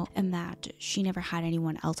Momo, and that she never had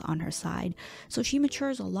anyone else on her side. So she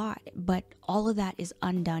matures a lot, but all of that is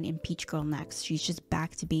undone in Peach Girl Next. She's just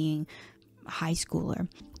back to being a high schooler.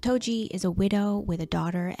 Toji is a widow with a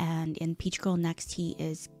daughter, and in Peach Girl Next he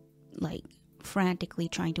is like frantically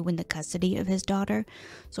trying to win the custody of his daughter,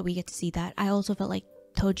 so we get to see that. I also felt like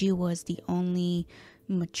Toji was the only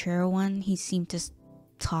mature one. He seemed to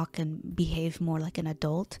talk and behave more like an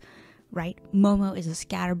adult, right? Momo is a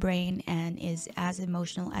scatterbrain and is as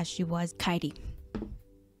emotional as she was. Kairi,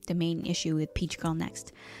 the main issue with Peach Girl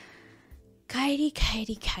Next. Kairi.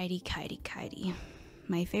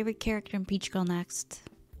 My favorite character in Peach Girl Next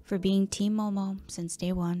for being Team Momo since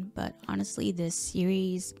day one, but honestly this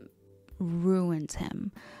series ruins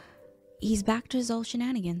him. He's back to his old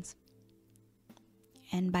shenanigans.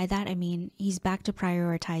 And by that I mean he's back to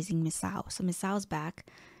prioritizing Misao. So Misao's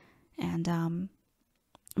back, and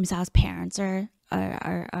Misao's parents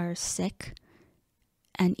are sick,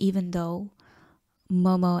 and even though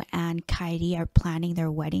Momo and Kairi are planning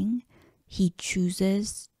their wedding, he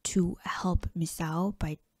chooses to help Misao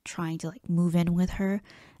by trying to like move in with her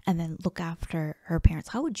and then look after her parents.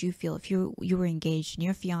 How would you feel if you were engaged and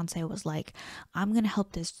your fiance was like, I'm gonna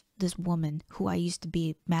help this woman who I used to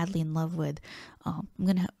be madly in love with. I'm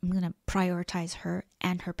gonna prioritize her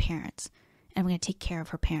and her parents, and I'm gonna take care of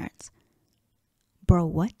her parents. Bro,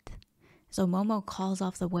 what? So Momo calls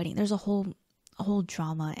off the wedding. There's a whole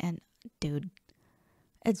drama, and dude,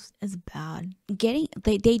 it's bad.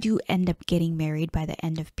 They do end up getting married by the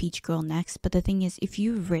end of Peach Girl Next, but the thing is, if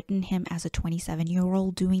you've written him as a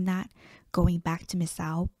 27-year-old doing that, going back to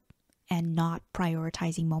Misao and not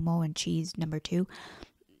prioritizing Momo and she's number 2,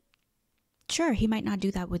 sure, he might not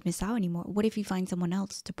do that with Misao anymore. What if he finds someone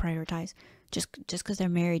else to prioritize? Just because they're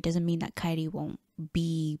married doesn't mean that Kairi won't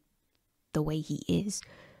be the way he is.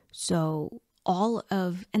 So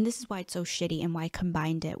and this is why it's so shitty and why I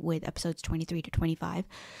combined it with episodes 23 to 25,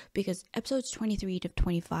 because episodes 23 to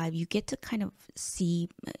 25 you get to kind of see,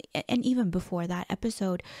 and even before that,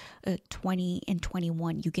 episode 20 and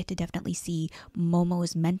 21 you get to definitely see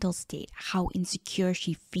Momo's mental state, how insecure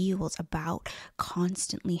she feels about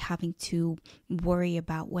constantly having to worry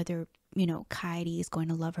about whether Kairi is going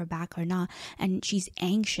to love her back or not, and she's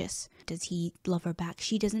anxious. Does he love her back?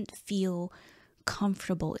 She doesn't feel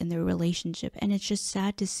comfortable in their relationship, and it's just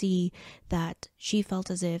sad to see that she felt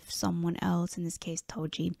as if someone else, in this case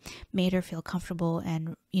Toji, made her feel comfortable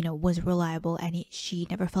and was reliable, and she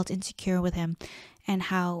never felt insecure with him, and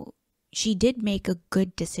how she did make a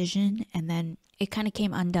good decision, and then it kind of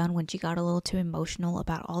came undone when she got a little too emotional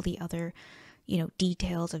about all the other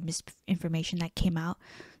details of misinformation that came out.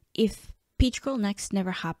 If Peach Girl Next never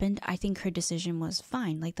happened, I think her decision was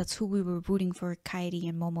fine. Like, that's who we were rooting for, Kairi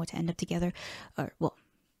and Momo, to end up together. Or, well,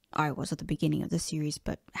 I was at the beginning of the series,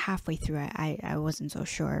 but halfway through I wasn't so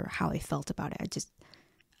sure how I felt about it.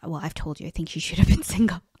 I've told you, I think she should have been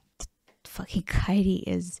single. Fucking Kairi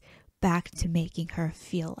is back to making her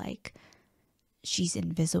feel like she's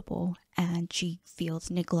invisible and she feels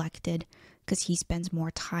neglected because he spends more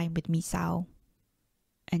time with Misao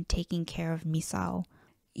and taking care of Misao.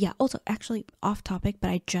 Yeah, also, actually, off topic, but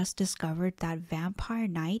I just discovered that Vampire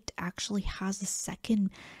Knight actually has a second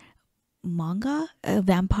manga,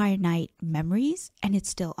 Vampire Knight Memories, and it's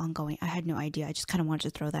still ongoing. I had no idea. I just kind of wanted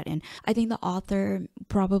to throw that in. I think the author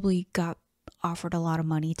probably got offered a lot of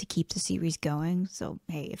money to keep the series going, so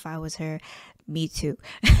hey, if I was her, me too.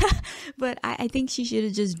 But I think she should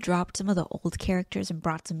have just dropped some of the old characters and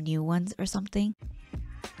brought some new ones or something.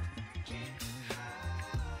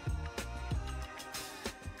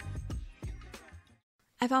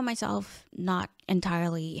 I found myself not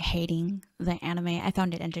entirely hating the anime. I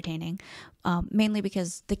found it entertaining, mainly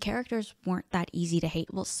because the characters weren't that easy to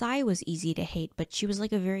hate. Well, Sai was easy to hate, but she was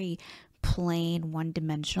like a very plain,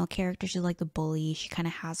 one-dimensional character. She's like the bully. She kind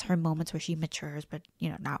of has her moments where she matures, but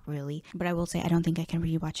not really. But I will say, I don't think I can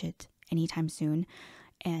rewatch it anytime soon,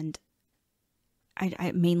 and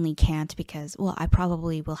I mainly can't because, well, I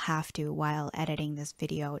probably will have to while editing this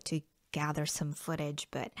video to gather some footage,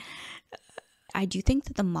 but I do think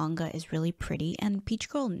that the manga is really pretty, and Peach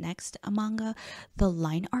Girl Next manga, the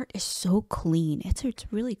line art is so clean. It's a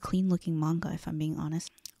really clean looking manga, if I'm being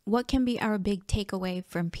honest. What can be our big takeaway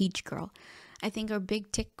from Peach Girl? I think our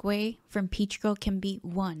big takeaway from Peach Girl can be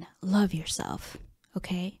 1, love yourself,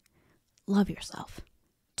 okay? Love yourself.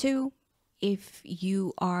 2, if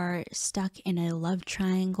you are stuck in a love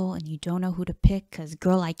triangle and you don't know who to pick, because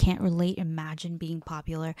girl, I can't relate, imagine being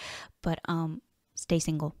popular, but stay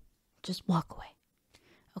single. Just walk away,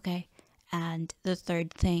 okay? And the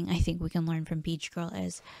third thing I think we can learn from Peach Girl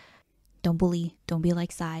is don't bully, don't be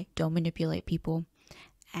like Sai, don't manipulate people.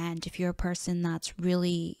 And if you're a person that's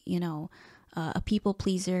really, a people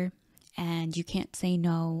pleaser and you can't say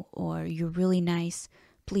no, or you're really nice,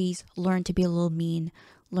 please learn to be a little mean,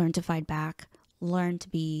 learn to fight back, learn to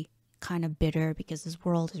be kind of bitter, because this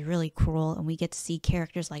world is really cruel, and we get to see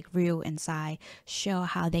characters like Ryu and Sai show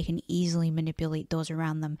how they can easily manipulate those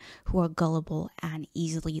around them who are gullible and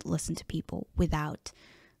easily listen to people without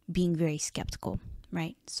being very skeptical,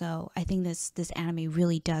 right? So I think this anime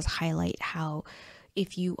really does highlight how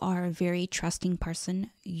if you are a very trusting person,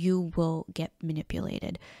 you will get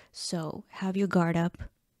manipulated. So have your guard up.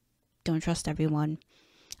 Don't trust everyone.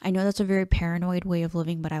 I know that's a very paranoid way of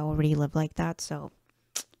living, but I already live like that, so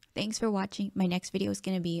thanks for watching. My next video is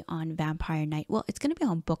going to be on Vampire Knight. Well, it's going to be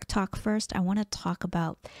on Book Talk first. I want to talk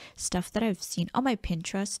about stuff that I've seen on my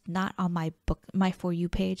Pinterest, not on my For You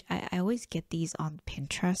page. I always get these on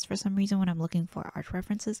Pinterest for some reason when I'm looking for art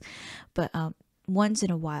references. But Once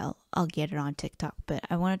in a while, I'll get it on TikTok, but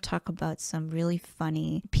I want to talk about some really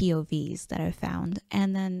funny POVs that I found.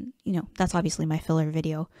 And then, that's obviously my filler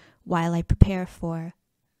video while I prepare for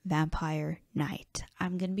Vampire Night.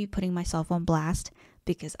 I'm going to be putting myself on blast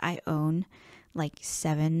because I own like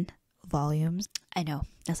 7 volumes. I know,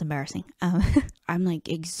 that's embarrassing. I'm like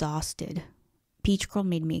exhausted. Peach Girl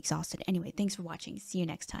made me exhausted. Anyway, thanks for watching. See you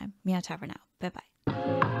next time. Meow Tavern out. Bye-bye.